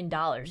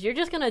 $9. You're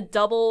just going to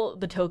double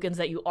the tokens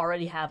that you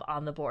already have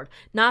on the board.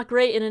 Not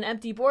great in an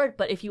empty board,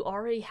 but if you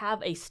already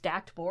have a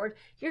stacked board,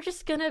 you're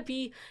just going to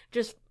be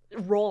just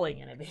rolling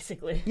in it,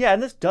 basically. Yeah,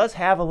 and this does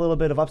have a little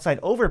bit of upside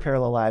over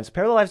Parallel Lives.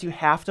 Parallel Lives you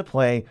have to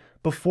play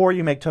before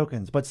you make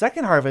tokens, but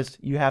Second Harvest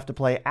you have to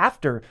play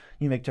after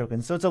you make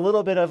tokens. So it's a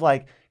little bit of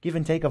like give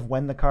and take of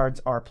when the cards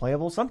are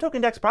playable. Some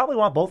token decks probably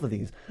want both of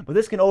these, but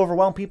this can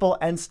overwhelm people.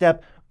 End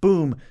step,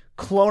 boom,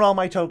 clone all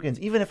my tokens.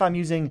 Even if I'm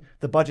using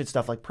the budget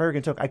stuff like Prayer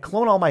Token, I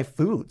clone all my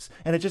foods,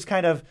 and it just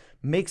kind of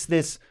makes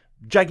this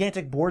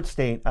gigantic board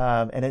state,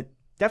 and it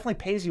definitely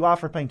pays you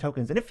off for playing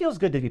tokens, and it feels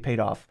good to be paid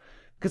off.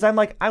 Because I'm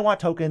like, I want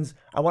tokens.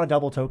 I want to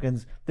double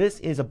tokens. This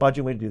is a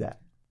budget way to do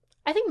that.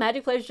 I think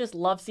Magic players just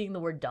love seeing the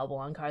word double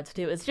on cards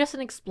too. It's just an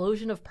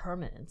explosion of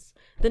permanence.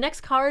 The next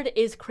card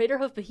is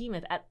Craterhoof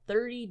Behemoth at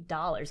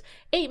 $30.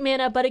 8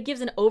 mana, but it gives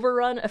an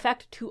overrun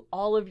effect to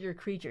all of your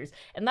creatures.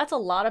 And that's a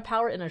lot of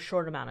power in a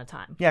short amount of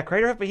time. Yeah,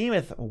 Craterhoof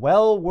Behemoth,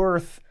 well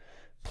worth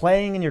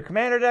playing in your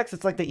commander decks.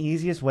 It's like the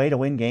easiest way to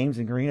win games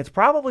in green. It's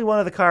probably one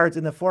of the cards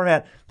in the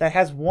format that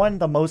has won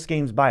the most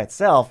games by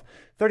itself.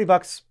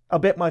 $30, a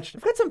bit much.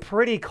 We've got some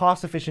pretty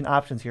cost-efficient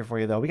options here for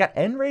you, though. We got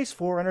End-Race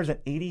Forerunners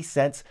at 80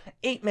 cents,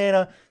 8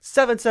 mana,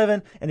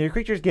 7/7, and your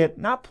creatures get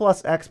not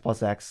 +X,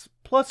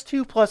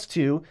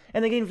 +2/+2,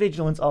 and they gain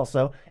Vigilance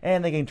also,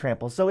 and they gain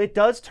Trample. So it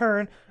does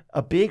turn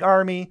a big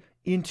army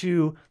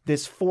into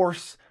this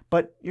force,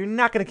 but you're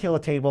not going to kill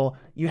a table.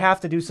 You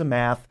have to do some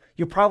math.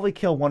 You'll probably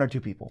kill 1 or 2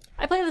 people.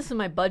 I play this in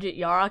my budget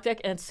Yarok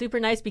deck, and it's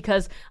super nice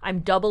because I'm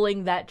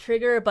doubling that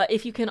trigger, but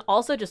if you can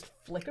also just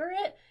flicker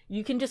it,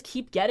 you can just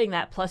keep getting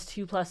that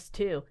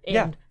 +2/+2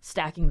 and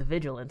stacking the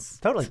Vigilance.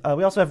 Totally.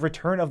 We also have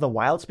Return of the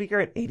Wild Speaker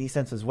at 80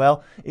 cents as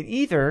well. It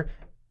either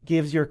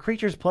gives your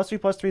creatures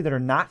 +3/+3 that are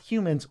not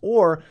humans,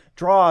 or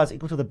draws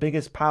equal to the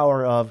biggest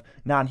power of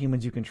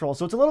non-humans you control.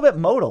 So it's a little bit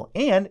modal,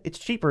 and it's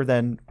cheaper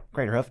than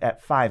Craterhoof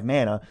at 5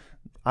 mana.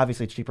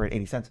 Obviously, it's cheaper at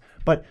 80 cents,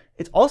 but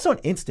it's also an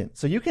instant.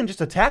 So you can just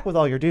attack with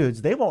all your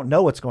dudes. They won't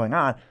know what's going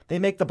on. They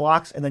make the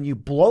blocks, and then you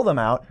blow them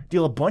out,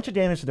 deal a bunch of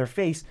damage to their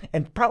face,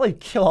 and probably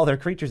kill all their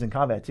creatures in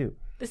combat, too.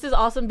 This is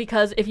awesome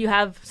because if you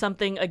have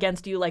something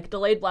against you like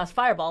Delayed Blast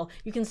Fireball,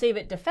 you can save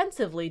it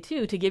defensively,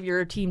 too, to give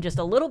your team just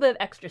a little bit of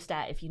extra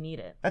stat if you need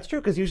it. That's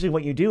true, because usually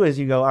what you do is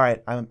you go, all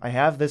right, I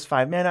have this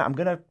 5 mana. I'm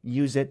going to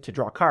use it to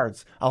draw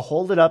cards. I'll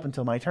hold it up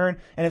until my turn,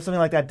 and if something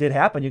like that did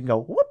happen, you can go,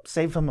 whoop,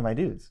 save some of my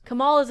dudes.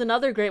 Kamal is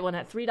another great one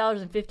at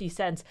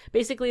 $3.50.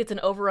 Basically, it's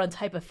an overrun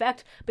type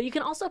effect, but you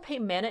can also pay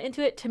mana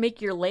into it to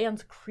make your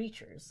lands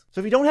creatures.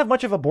 So if you don't have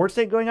much of a board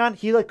state going on,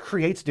 he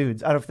creates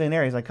dudes out of thin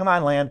air. He's like, come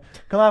on, land.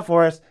 Come on,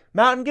 forest.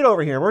 Mountain, get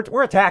over here.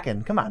 We're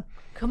attacking. Come on.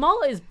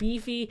 Kamal is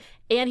beefy,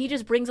 and he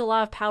just brings a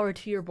lot of power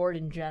to your board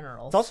in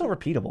general. It's also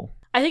repeatable.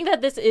 I think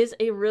that this is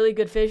a really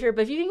good fissure,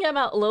 but if you can get them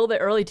out a little bit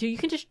early too, you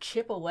can just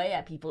chip away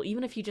at people,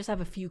 even if you just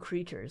have a few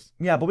creatures.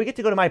 Yeah, but we get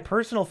to go to my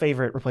personal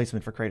favorite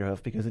replacement for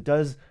Craterhoof because it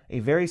does a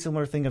very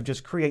similar thing of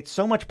just create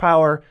so much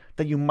power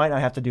that you might not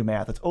have to do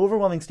math. It's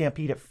Overwhelming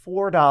Stampede at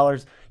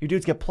 $4. Your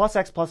dudes get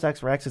 +X,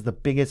 +X, where X is the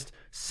biggest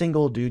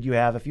single dude you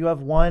have. If you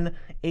have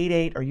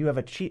 1/8/8 or you have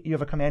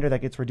a commander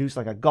that gets reduced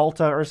like a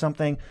Galta or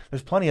something,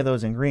 there's plenty of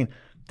those in green.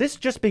 This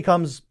just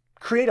becomes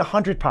create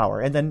 100 power,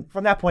 and then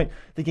from that point,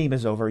 the game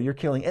is over. You're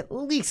killing at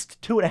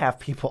least 2.5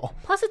 people.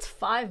 Plus, it's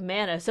 5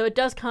 mana, so it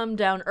does come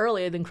down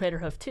earlier than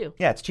Craterhoof 2.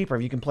 Yeah, it's cheaper.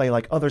 You can play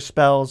like other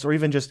spells, or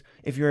even just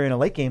if you're in a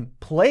late game,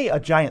 play a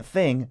giant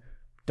thing.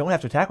 Don't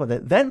have to attack with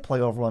it, then play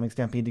Overwhelming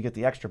Stampede to get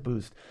the extra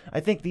boost. I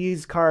think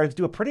these cards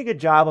do a pretty good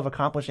job of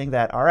accomplishing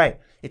that. All right,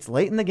 it's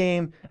late in the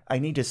game. I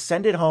need to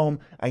send it home.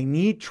 I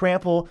need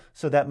Trample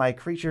so that my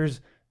creatures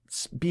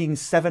being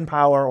 7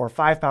 power or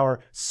 5 power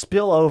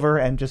spill over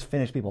and just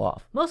finish people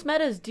off. Most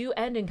metas do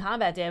end in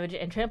combat damage,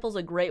 and Trample's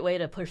a great way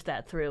to push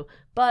that through.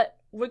 But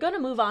we're going to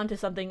move on to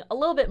something a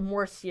little bit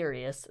more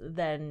serious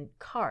than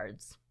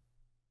cards.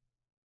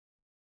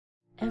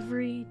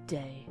 Every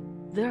day,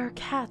 there are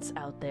cats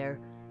out there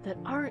that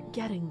aren't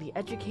getting the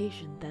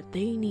education that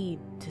they need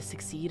to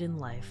succeed in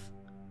life.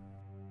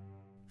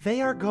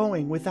 They are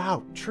going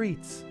without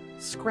treats,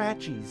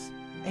 scratchies,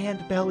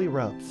 and belly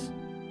rubs.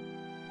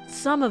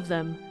 Some of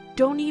them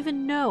don't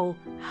even know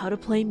how to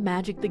play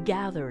Magic the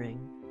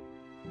Gathering.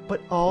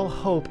 But all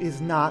hope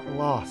is not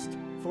lost.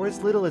 For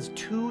as little as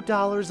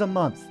 $2 a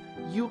month,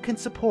 you can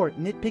support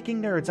Nitpicking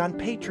Nerds on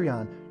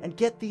Patreon and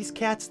get these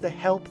cats the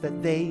help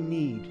that they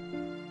need.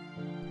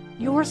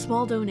 Your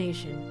small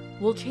donation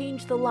will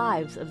change the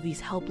lives of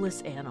these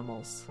helpless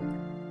animals.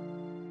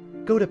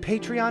 Go to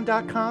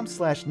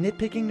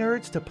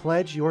patreon.com/nitpickingnerds to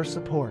pledge your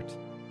support.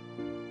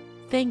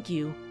 Thank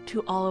you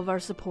to all of our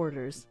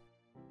supporters.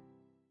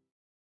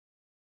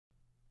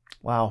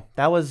 Wow,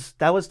 that was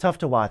tough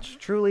to watch.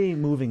 Truly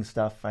moving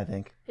stuff, I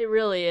think. It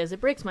really is. It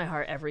breaks my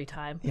heart every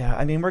time. Yeah,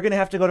 I mean, we're going to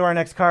have to go to our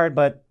next card,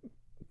 but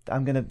they're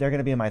going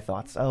to be in my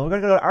thoughts. We're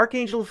going to go to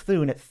Archangel of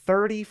Thune at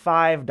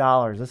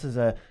 $35. This is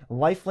a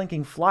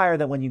life-linking flyer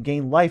that when you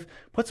gain life,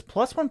 puts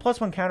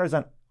 +1/+1 counters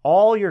on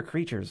all your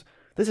creatures.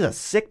 This is a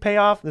sick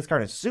payoff. This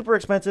card is super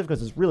expensive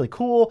because it's really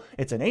cool.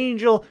 It's an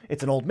angel.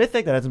 It's an old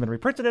mythic that hasn't been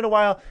reprinted in a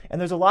while, and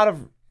there's a lot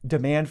of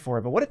demand for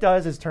it. But what it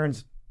does is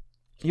turns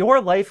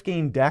your life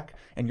gain deck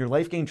and your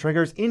life gain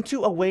triggers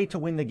into a way to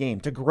win the game,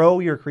 to grow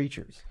your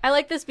creatures. I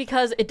like this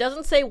because it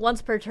doesn't say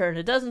once per turn.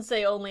 It doesn't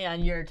say only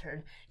on your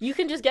turn. You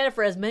can just get it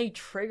for as many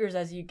triggers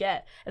as you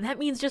get. And that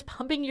means just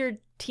pumping your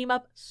team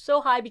up so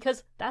high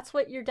because that's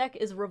what your deck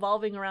is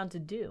revolving around to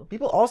do.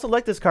 People also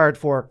like this card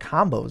for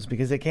combos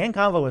because it can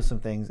combo with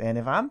some things. And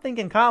if I'm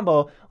thinking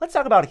combo, let's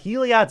talk about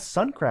Heliod's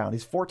Sun Crown.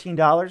 He's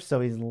 $14,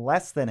 so he's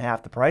less than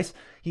half the price.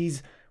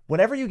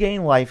 Whenever you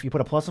gain life, you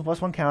put a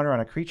 +1/+1 counter on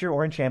a creature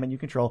or enchantment you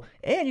control,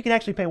 and you can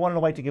actually pay 1 and a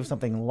white to give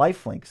something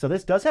lifelink. So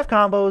this does have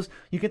combos.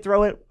 You can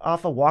throw it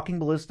off a Walking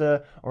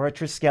Ballista or a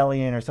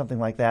Triskelion or something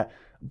like that.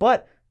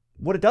 But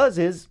what it does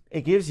is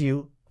it gives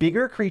you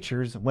bigger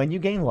creatures when you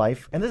gain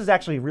life, and this is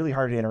actually really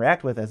hard to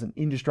interact with as an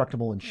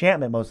indestructible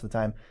enchantment most of the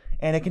time,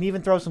 and it can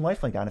even throw some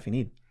lifelink on if you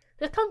need.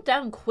 This comes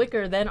down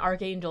quicker than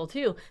Archangel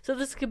too, so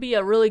this could be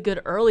a really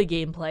good early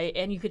gameplay,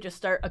 and you could just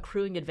start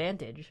accruing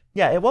advantage.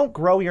 Yeah, it won't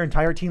grow your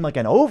entire team like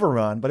an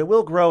overrun, but it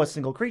will grow a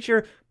single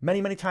creature many,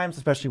 many times,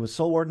 especially with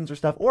Soul Wardens or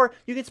stuff, or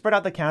you can spread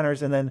out the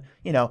counters, and then,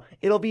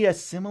 it'll be a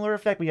similar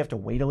effect, but you have to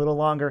wait a little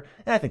longer,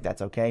 and I think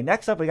that's okay.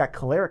 Next up, we got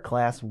Cleric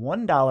Class,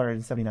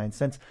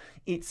 $1.79.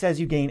 It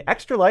says you gain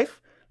extra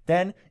life,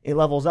 then it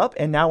levels up,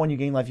 and now when you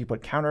gain life, you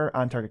put counter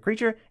on target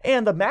creature,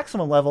 and the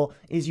maximum level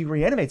is you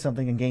reanimate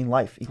something and gain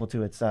life equal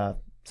to its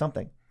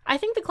something. I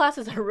think the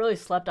classes are really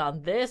slept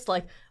on. This,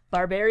 like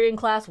Barbarian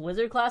class,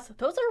 Wizard class,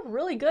 those are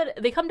really good.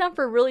 They come down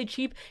for really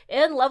cheap,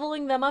 and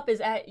leveling them up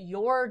is at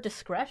your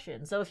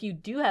discretion. So if you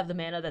do have the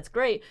mana, that's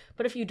great,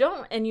 but if you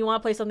don't and you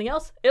want to play something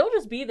else, it'll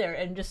just be there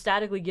and just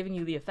statically giving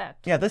you the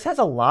effect. Yeah, this has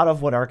a lot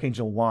of what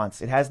Archangel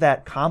wants. It has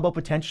that combo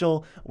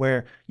potential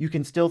where you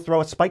can still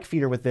throw a Spike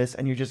Feeder with this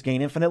and you just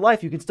gain infinite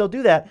life. You can still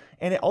do that,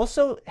 and it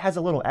also has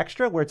a little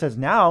extra where it says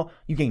now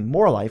you gain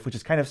more life, which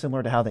is kind of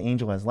similar to how the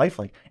Angel has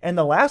lifelink. And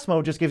the last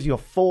mode just gives you a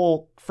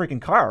full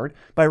freaking card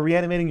by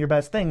reanimating your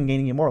best thing and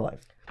gaining you more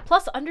life.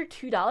 Plus, under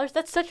 $2,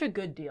 that's such a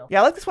good deal. Yeah,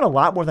 I like this one a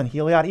lot more than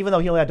Heliod, even though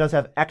Heliod does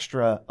have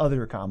extra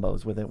other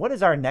combos with it. What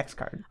is our next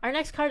card? Our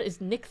next card is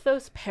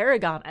Nykthos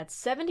Paragon at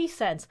 70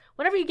 cents.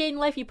 Whenever you gain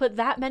life, you put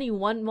that many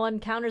 1/1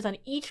 counters on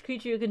each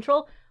creature you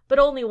control, but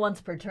only once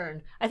per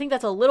turn. I think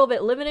that's a little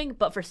bit limiting,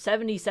 but for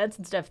 70 cents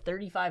instead of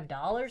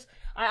 $35,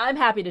 I'm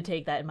happy to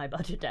take that in my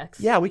budget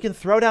decks. Yeah, we can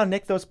throw down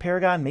Nykthos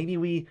Paragon. Maybe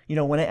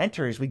when it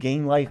enters, we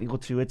gain life equal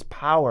to its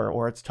power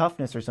or its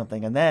toughness or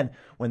something. And then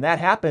when that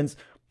happens,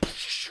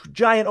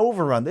 giant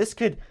overrun. This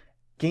could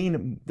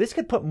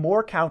put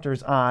more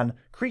counters on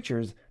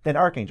creatures than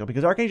Archangel,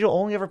 because Archangel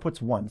only ever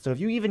puts 1. So if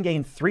you even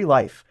gain 3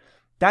 life,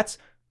 that's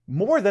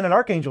more than an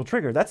Archangel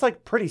trigger. That's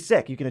like pretty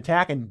sick. You can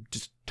attack and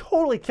just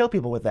totally kill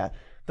people with that.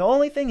 The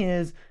only thing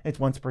is, it's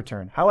once per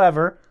turn.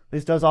 However,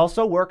 this does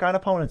also work on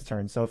opponent's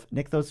turn, so if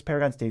Nykthos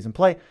Paragon stays in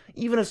play,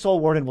 even a Soul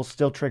Warden will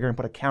still trigger and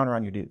put a counter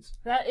on your dudes.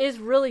 That is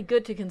really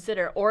good to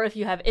consider, or if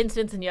you have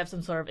instants and you have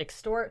some sort of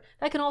extort,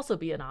 that can also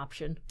be an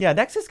option. Yeah,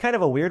 next is kind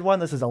of a weird one.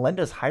 This is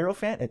Alenda's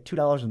Hierophant at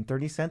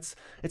 $2.30.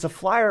 It's a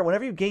flyer.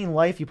 Whenever you gain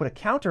life, you put a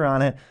counter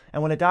on it,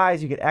 and when it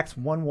dies, you get X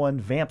 1/1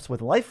 Vamps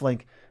with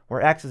lifelink,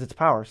 where X is its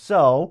power.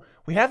 So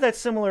we have that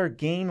similar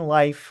gain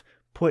life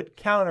put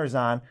counters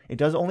on. It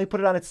does only put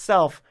it on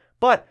itself,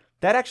 but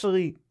that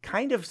actually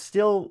kind of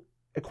still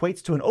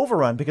equates to an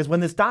overrun, because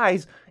when this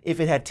dies, if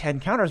it had 10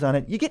 counters on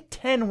it, you get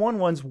 10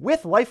 1/1s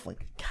with lifelink.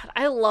 God,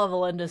 I love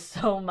Alinda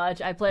so much.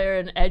 I play her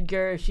in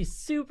Edgar. She's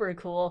super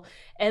cool.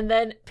 And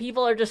then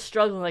people are just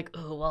struggling like,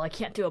 oh, well, I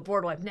can't do a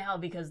board wipe now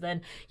because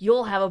then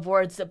you'll have a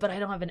board, but I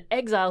don't have an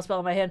exile spell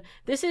in my hand.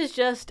 This is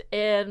just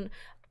an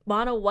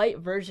mono white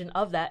version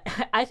of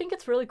that. I think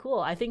it's really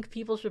cool. I think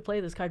people should play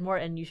this card more,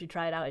 and you should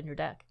try it out in your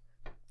deck.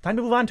 Time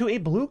to move on to a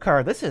blue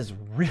card. This is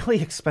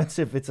really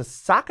expensive. It's a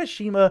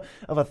Sakashima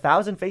of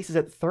 1,000 Faces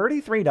at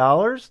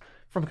 $33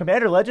 from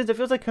Commander Legends. It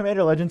feels like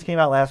Commander Legends came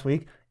out last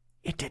week.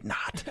 It did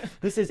not.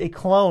 This is a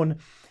clone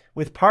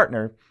with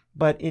partner,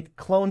 but it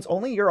clones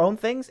only your own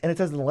things, and it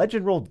says the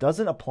legend rule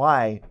doesn't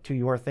apply to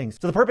your things.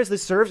 So the purpose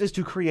this serves is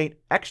to create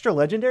extra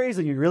legendaries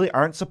that you really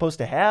aren't supposed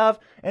to have,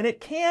 and it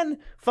can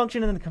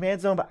function in the command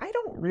zone, but I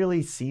don't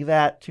really see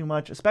that too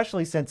much,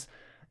 especially since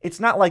it's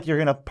not like you're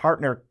going to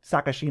partner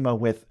Sakashima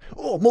with,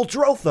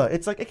 Muldrotha.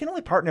 It's like it can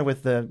only partner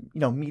with the,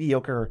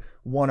 mediocre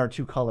 1 or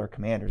 2 color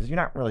commanders. You're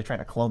not really trying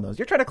to clone those.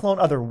 You're trying to clone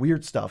other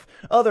weird stuff,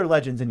 other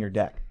legends in your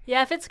deck.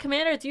 Yeah, if it's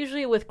commander, it's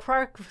usually with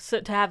Quark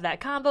to have that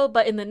combo,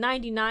 but in the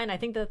 99, I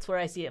think that's where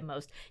I see it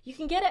most. You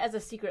can get it as a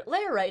secret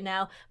lair right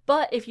now,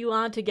 but if you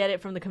want to get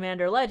it from the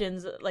Commander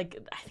Legends, I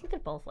think they're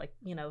both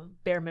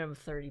bare minimum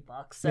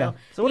 $30. So, yeah.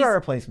 So what are our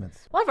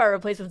replacements? One of our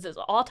replacements is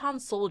Auton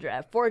Soldier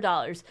at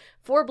 $4.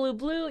 For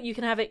blue, you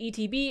can have an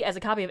ETB as a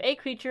copy of a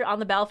creature on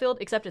the battlefield,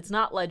 except it's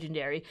not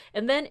legendary.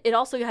 And then it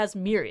also has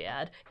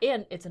Myriad,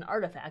 and it's an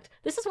artifact.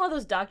 This is one of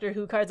those Doctor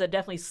Who cards that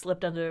definitely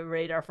slipped under the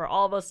radar for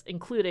all of us,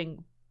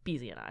 including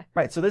BZ and I.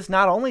 Right, so this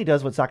not only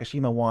does what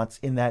Sakashima wants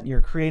in that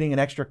you're creating an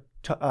extra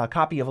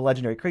copy of a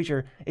legendary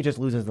creature, it just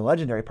loses the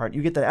legendary part.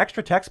 You get the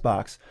extra text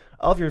box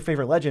of your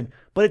favorite legend,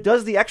 but it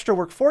does the extra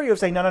work for you of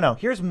saying, no,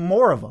 here's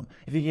more of them.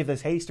 If you give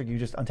this haste or you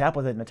just untap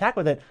with it and attack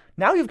with it,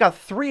 now you've got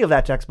 3 of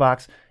that text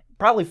box,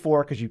 probably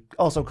 4 because you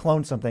also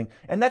cloned something.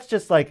 And that's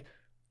just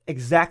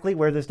exactly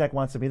where this deck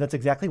wants to be. That's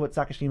exactly what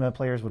Sakashima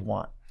players would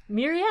want.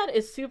 Myriad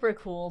is super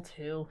cool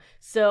too.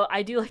 So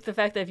I do like the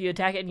fact that if you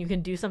attack it and you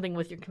can do something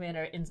with your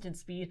commander at instant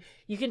speed,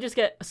 you can just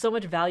get so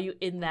much value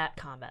in that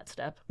combat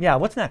step. Yeah,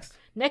 what's next?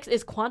 Next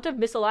is Quantum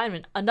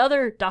Misalignment,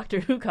 another Doctor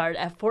Who card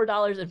at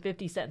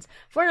 $4.50.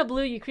 For a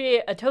blue, you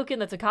create a token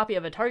that's a copy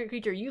of a target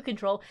creature you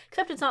control,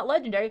 except it's not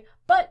legendary,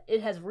 but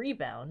it has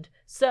rebound,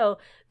 so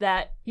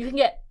that you can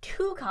get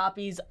 2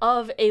 copies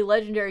of a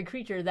legendary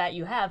creature that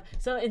you have.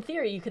 So in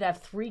theory, you could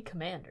have 3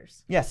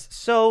 commanders. Yes,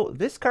 so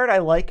this card I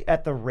like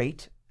at the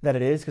rate that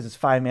it is, because it's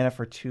 5 mana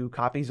for 2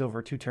 copies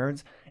over 2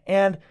 turns.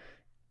 And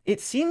it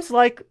seems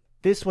like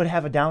this would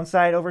have a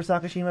downside over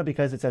Sakashima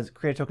because it says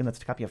create a token that's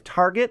a copy of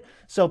target.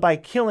 So by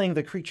killing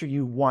the creature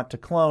you want to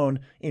clone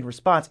in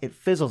response, it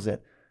fizzles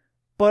it.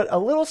 But a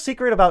little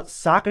secret about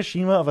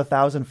Sakashima of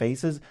 1,000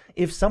 Faces,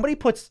 if somebody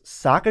puts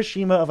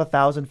Sakashima of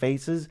 1,000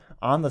 Faces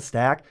on the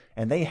stack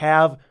and they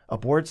have a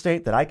board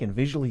state that I can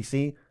visually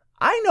see,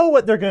 I know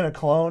what they're going to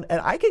clone, and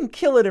I can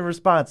kill it in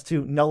response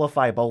to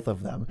nullify both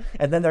of them.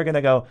 And then they're going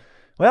to go,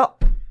 well,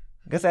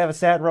 I guess I have a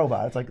sad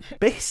robot. It's like,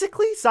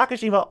 basically,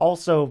 Sakashima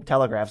also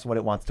telegraphs what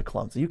it wants to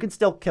clone, so you can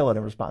still kill it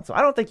in response. So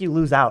I don't think you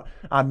lose out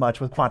on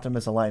much with Quantum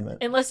Misalignment.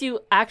 Unless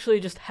you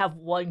actually just have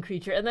 1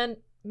 creature, and then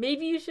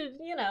maybe you should,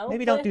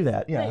 Maybe don't do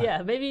that, yeah.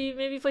 Yeah,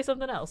 maybe play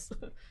something else.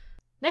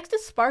 Next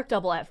is Spark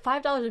Double at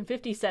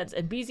 $5.50,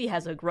 and BZ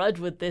has a grudge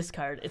with this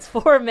card. It's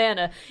 4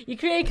 mana. You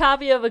create a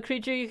copy of a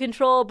creature you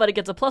control, but it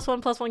gets a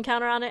 +1/+1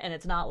 counter on it, and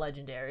it's not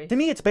legendary. To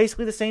me, it's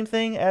basically the same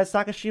thing as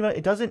Sakashima.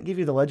 It doesn't give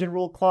you the legend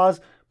rule clause,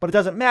 but it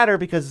doesn't matter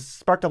because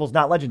Spark Double's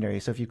not legendary.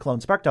 So if you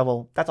clone Spark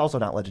Double, that's also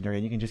not legendary,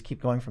 and you can just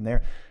keep going from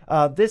there.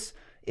 This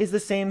is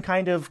the same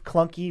kind of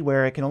clunky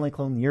where it can only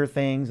clone your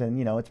things,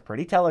 and, it's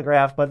pretty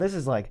telegraphed, but this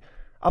is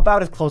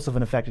about as close of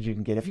an effect as you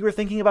can get. If you were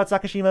thinking about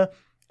Sakashima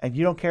and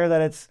you don't care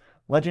that it's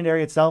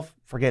legendary itself,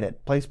 forget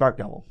it. Play Spark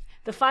Double.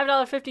 The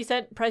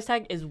 $5.50 price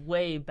tag is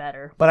way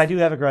better. But I do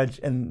have a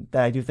grudge, and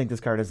I do think this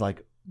card is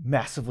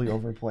massively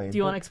overplayed. Do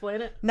you want to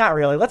explain it? Not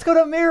really. Let's go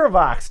to Mirror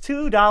Box.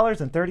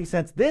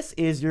 $2.30. This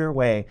is your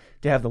way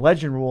to have the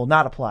legend rule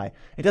not apply.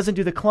 It doesn't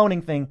do the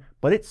cloning thing,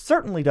 but it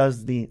certainly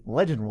does the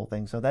legend rule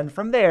thing. So then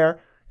from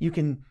there, you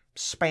can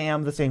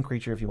spam the same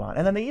creature if you want.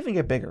 And then they even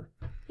get bigger.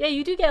 Yeah,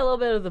 you do get a little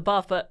bit of the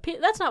buff, but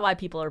that's not why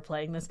people are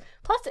playing this.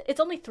 Plus, it's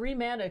only 3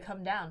 mana to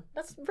come down.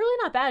 That's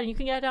really not bad, and you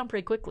can get it down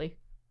pretty quickly.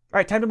 All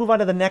right, time to move on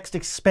to the next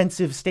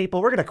expensive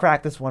staple. We're going to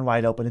crack this one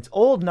wide open. It's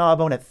Old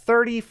Gnawbone at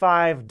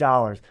 $35.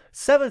 7/7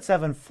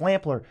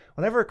 Flampler.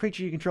 Whenever a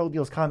creature you control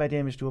deals combat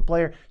damage to a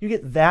player, you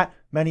get that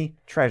many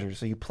treasures.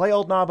 So you play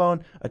Old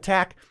Gnawbone,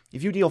 attack.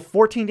 If you deal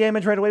 14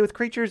 damage right away with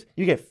creatures,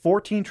 you get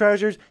 14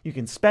 treasures. You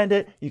can spend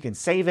it. You can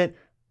save it.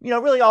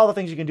 Really all the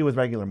things you can do with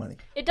regular money.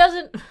 It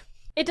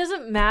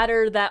doesn't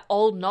matter that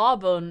Old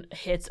Gnawbone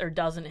hits or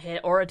doesn't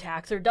hit, or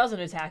attacks or doesn't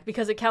attack,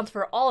 because it counts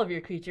for all of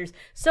your creatures.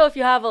 So if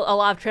you have a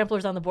lot of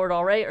tramplers on the board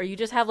already, or you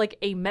just have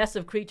a mess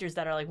of creatures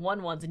that are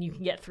 1/1s and you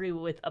can get through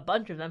with a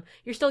bunch of them,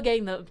 you're still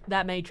getting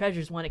that many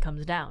treasures when it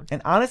comes down.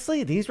 And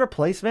honestly, these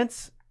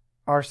replacements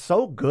are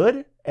so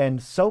good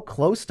and so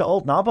close to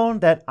Old Gnawbone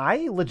that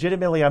I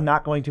legitimately am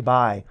not going to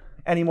buy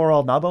any more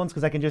Old Gnawbones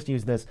because I can just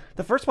use this.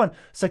 The first one,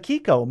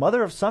 Sakiko,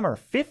 Mother of Summer,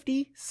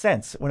 50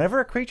 cents. Whenever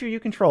a creature you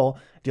control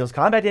deals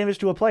combat damage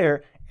to a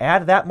player,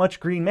 add that much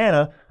green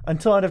mana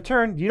until end of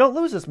turn. You don't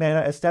lose this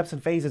mana as steps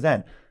and phases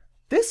end.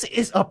 This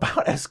is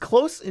about as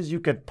close as you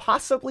could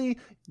possibly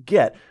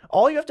get.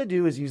 All you have to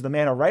do is use the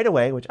mana right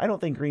away, which I don't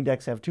think green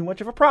decks have too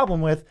much of a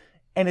problem with,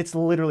 and it's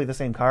literally the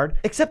same card,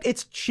 except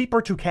it's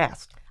cheaper to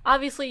cast.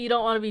 Obviously, you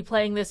don't want to be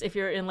playing this if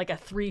you're in like a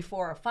 3,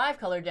 4, or 5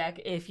 color deck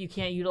if you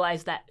can't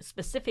utilize that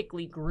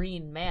specifically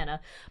green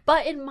mana.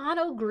 But in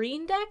mono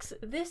green decks,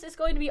 this is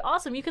going to be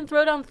awesome. You can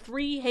throw down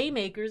 3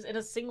 Haymakers in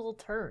a single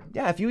turn.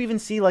 Yeah, if you even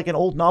see like an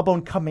Old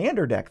Gnawbone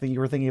commander deck that you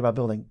were thinking about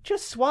building,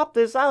 just swap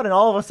this out and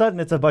all of a sudden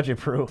it's a budget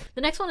proof.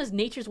 The next one is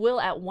Nature's Will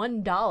at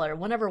 $1.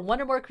 Whenever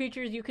one or more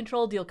creatures you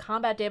control deal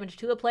combat damage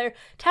to a player,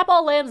 tap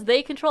all lands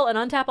they control and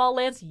untap all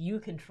lands you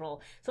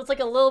control. So it's like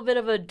a little bit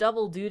of a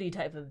double duty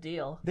type of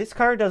deal. This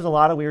card does a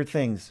lot of weird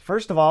things.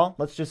 First of all,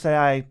 let's just say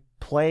I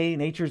play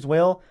Nature's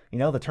Will. You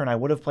know, the turn I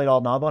would have played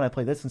Old Gnawbone, I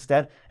play this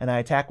instead, and I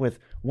attack with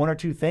 1 or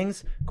 2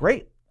 things.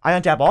 Great. I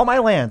untap all my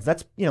lands.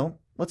 That's,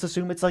 let's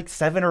assume it's like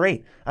 7 or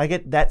 8. I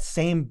get that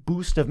same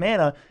boost of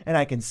mana, and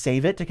I can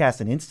save it to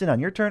cast an instant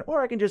on your turn,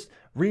 or I can just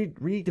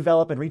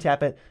redevelop and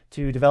retap it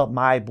to develop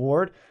my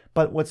board.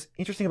 But what's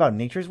interesting about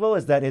Nature's Will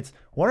is that it's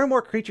 1 or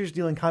more creatures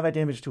dealing combat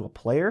damage to a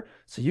player,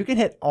 so you can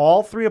hit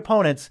all 3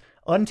 opponents,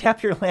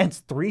 untap your lands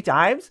 3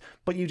 times,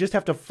 but you just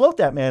have to float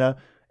that mana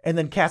and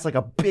then cast like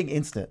a big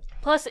instant.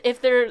 Plus,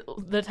 if they're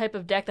the type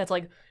of deck that's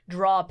like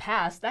draw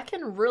pass, that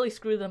can really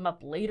screw them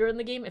up later in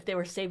the game if they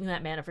were saving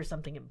that mana for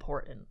something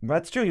important.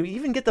 That's true. You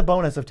even get the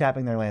bonus of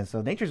tapping their lands,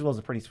 so Nature's Will is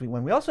a pretty sweet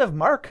one. We also have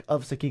Mark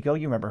of Sakiko,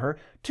 you remember her,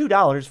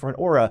 $2 for an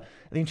aura.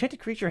 The enchanted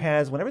creature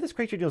has, whenever this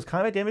creature deals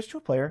combat damage to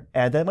a player,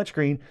 add that much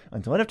green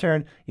until end of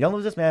turn. You don't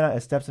lose this mana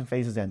as steps and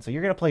phases end. So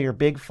you're going to play your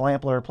big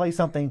Flampler, play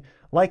something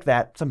like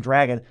that, some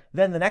dragon.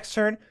 Then the next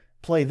turn,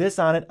 play this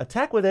on it,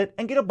 attack with it,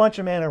 and get a bunch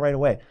of mana right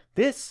away.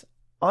 This,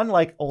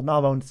 unlike Old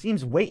Gnawbone,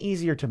 seems way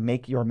easier to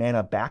make your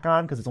mana back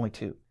on because it's only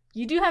 2.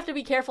 You do have to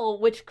be careful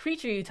which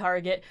creature you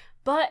target,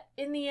 but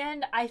in the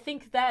end, I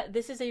think that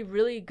this is a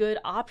really good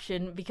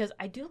option because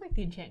I do like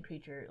the enchant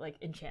creature,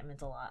 like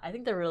enchantments a lot. I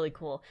think they're really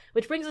cool.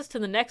 Which brings us to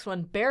the next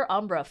one, Bear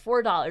Umbra,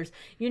 $4.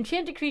 You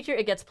enchant a creature,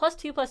 it gets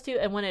 +2/+2,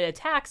 and when it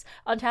attacks,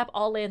 untap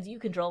all lands you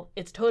control.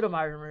 It's totem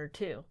armor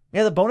too.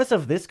 Yeah, the bonus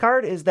of this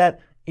card is that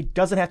it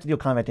doesn't have to deal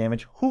combat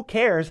damage. Who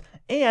cares?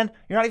 And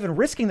you're not even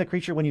risking the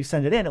creature when you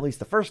send it in, at least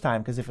the first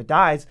time, because if it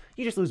dies,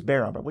 you just lose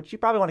Bear Umbra, which you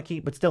probably want to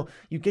keep, but still,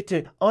 you get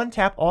to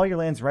untap all your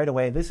lands right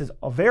away. This is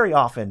very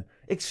often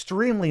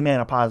extremely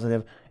mana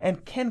positive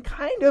and can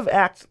kind of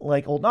act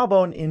like Old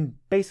Gnawbone in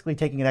basically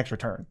taking an extra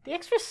turn. The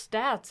extra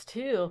stats,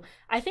 too.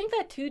 I think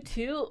that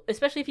 2/2,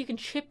 especially if you can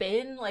chip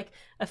in like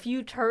a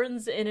few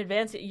turns in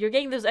advance, you're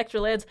getting those extra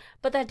lands,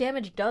 but that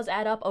damage does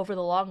add up over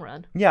the long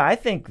run. Yeah, I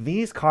think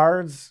these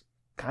cards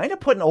kind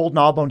of putting Old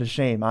Gnawbone to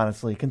shame,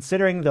 honestly,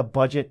 considering the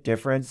budget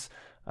difference.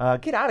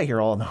 Get out of here,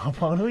 Old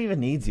Gnawbone. Who even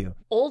needs you?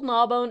 Old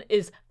Gnawbone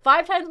is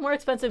 5 times more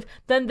expensive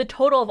than the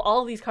total of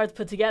all of these cards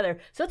put together,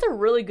 so it's a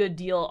really good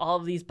deal, all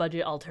of these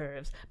budget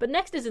alternatives. But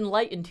next is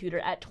Enlightened Tutor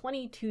at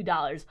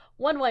 $22.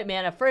 1 white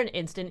mana for an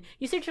instant.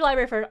 You search your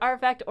library for an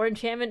artifact or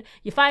enchantment,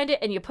 you find it,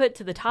 and you put it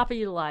to the top of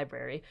your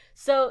library.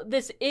 So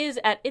this is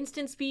at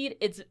instant speed.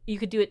 You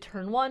could do it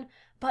turn 1,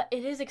 but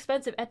it is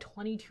expensive at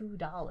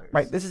 $22.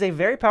 Right, this is a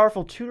very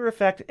powerful tutor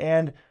effect,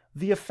 and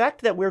the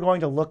effect that we're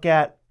going to look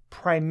at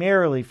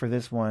primarily for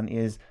this one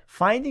is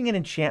finding an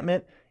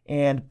enchantment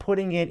and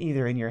putting it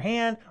either in your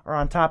hand or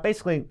on top,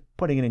 basically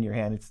putting it in your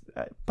hand. It's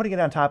putting it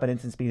on top at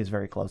instant speed is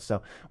very close.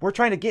 So we're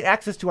trying to get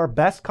access to our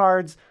best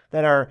cards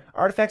that are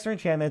artifacts or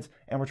enchantments,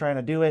 and we're trying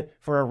to do it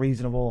for a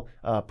reasonable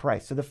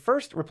price. So the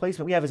first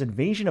replacement we have is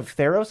Invasion of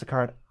Theros, a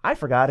card I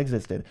forgot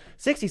existed.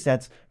 60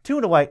 cents, 2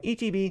 and a white,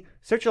 ETB,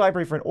 search your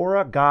library for an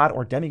aura, god,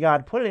 or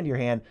demigod, put it into your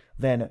hand,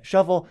 then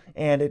shuffle,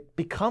 and it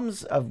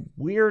becomes a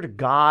weird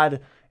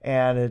god,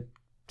 and it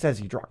says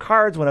you draw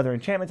cards when other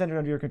enchantments enter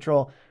under your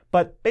control,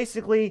 but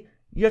basically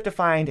you have to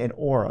find an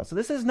aura. So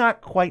this is not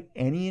quite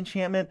any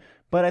enchantment,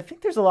 but I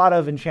think there's a lot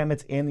of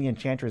enchantments in the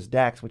Enchantress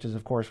decks, which is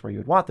of course where you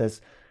would want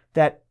this,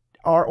 that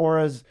are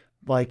auras.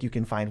 Like you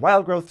can find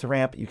Wild Growth to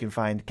ramp, you can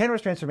find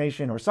Kenra's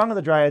Transformation or Song of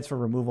the Dryads for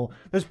removal.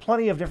 There's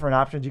plenty of different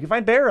options. You can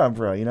find Bear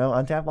Umbra,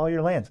 untap all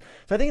your lands.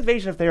 So I think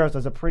Invasion of Theros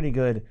does a pretty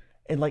good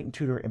Enlightened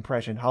Tutor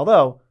impression,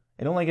 although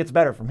it only gets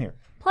better from here.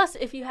 Plus,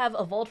 if you have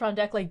a Voltron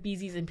deck like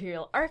BZ's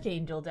Imperial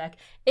Archangel deck,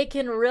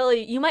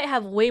 you might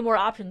have way more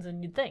options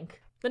than you'd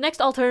think. The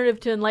next alternative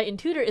to Enlightened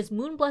Tutor is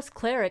Moonblessed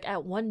Cleric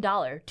at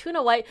 $1. 2 and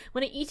a white,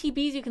 when it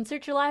ETBs, you can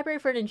search your library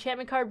for an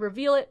enchantment card,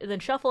 reveal it, and then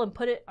shuffle and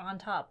put it on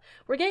top.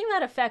 We're getting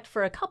that effect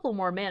for a couple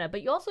more mana,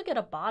 but you also get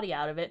a body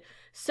out of it.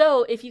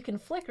 So if you can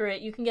flicker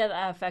it, you can get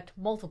that effect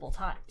multiple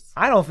times.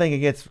 I don't think it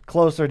gets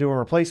closer to a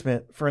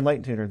replacement for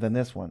Enlightened Tutor than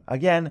this one.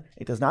 Again,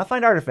 it does not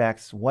find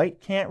artifacts. White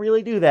can't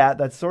really do that.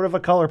 That's sort of a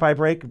color pie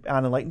break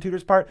on Enlightened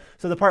Tutor's part.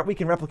 So the part we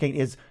can replicate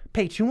is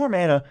pay 2 more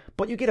mana,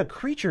 but you get a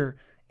creature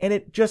and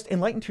it just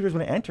Enlightened Tutors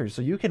when it enters.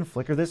 So you can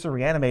flicker this or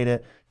reanimate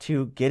it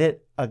to get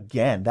it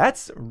again.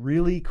 That's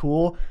really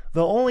cool.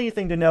 The only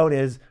thing to note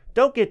is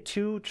don't get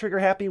too trigger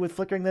happy with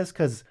flickering this,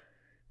 because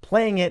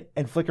playing it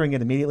and flickering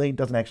it immediately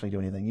doesn't actually do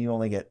anything. You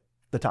only get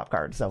the top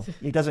card, so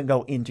it doesn't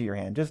go into your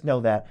hand. Just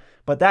know that.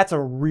 But that's a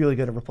really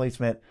good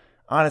replacement.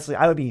 Honestly,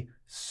 I would be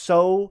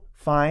so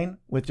fine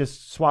with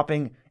just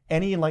swapping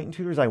any Enlightened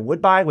Tutors I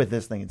would buy with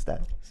this thing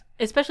instead.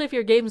 Especially if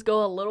your games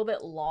go a little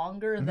bit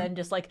longer than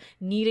just like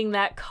needing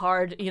that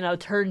card,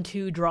 turn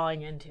 2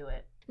 drawing into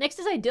it. Next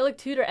is Idyllic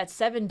Tutor at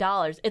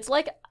 $7. It's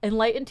like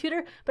Enlightened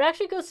Tutor, but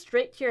actually goes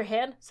straight to your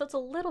hand, so it's a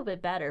little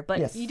bit better. But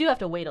yes, you do have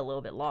to wait a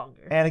little bit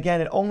longer. And again,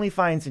 it only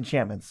finds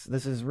enchantments.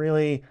 This is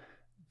really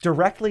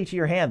directly to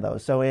your hand, though.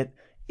 So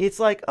it's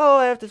like, oh,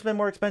 I have to spend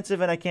more expensive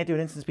and I can't do an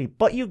instant speed.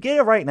 But you get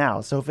it right now.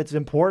 So if it's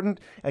important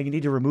and you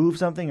need to remove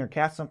something or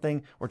cast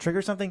something or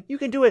trigger something, you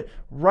can do it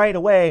right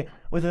away.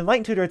 With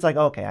Enlightened Tutor, it's like,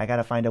 okay, I got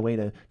to find a way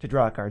to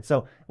draw a card.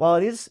 So while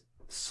it is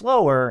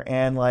slower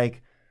and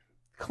like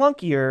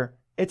clunkier,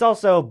 it's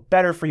also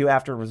better for you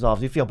after it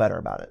resolves. You feel better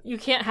about it. You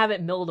can't have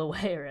it milled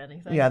away or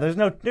anything. Yeah, there's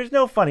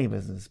no funny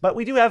business. But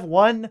we do have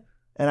one,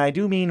 and I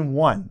do mean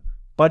one,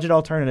 budget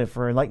alternative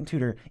for Enlightened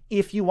Tutor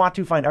if you want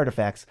to find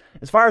artifacts.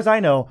 As far as I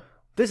know,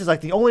 this is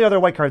like the only other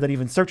white card that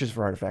even searches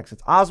for artifacts.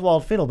 It's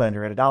Oswald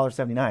Fiddlebender at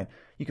 $1.79.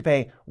 You could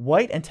pay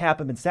white and tap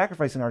him and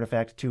sacrifice an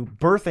artifact to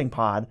Birthing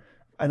Pod,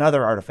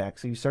 another artifact.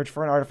 So you search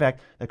for an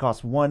artifact that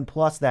costs 1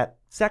 plus that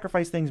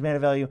sacrifice thing's mana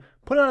value,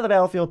 put it onto the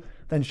battlefield,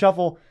 then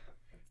shuffle.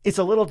 It's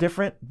a little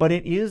different, but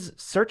it is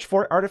search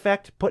for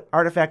artifact, put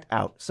artifact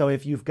out. So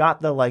if you've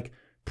got the like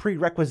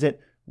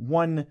prerequisite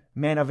 1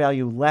 mana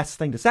value less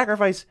thing to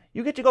sacrifice,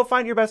 you get to go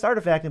find your best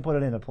artifact and put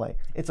it into play.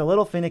 It's a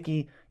little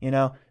finicky,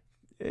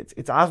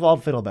 It's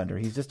Oswald Fiddlebender.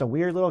 He's just a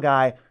weird little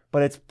guy,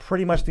 but it's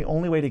pretty much the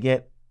only way to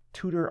get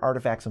tutor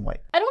artifacts in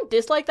white. I don't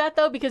dislike that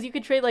though, because you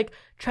could trade like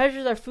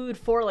treasures or food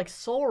for like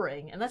Soul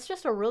Ring, and that's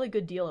just a really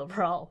good deal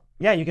overall.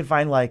 Yeah, you can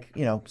find like,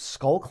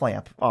 Skull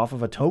Clamp off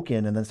of a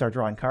token and then start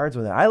drawing cards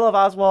with it. I love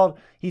Oswald.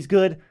 He's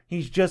good.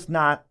 He's just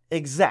not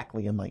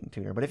exactly Enlightened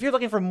Tutor. But if you're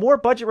looking for more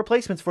budget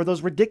replacements for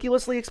those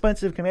ridiculously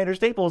expensive Commander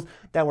staples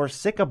that we're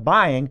sick of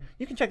buying,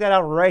 you can check that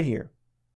out right here.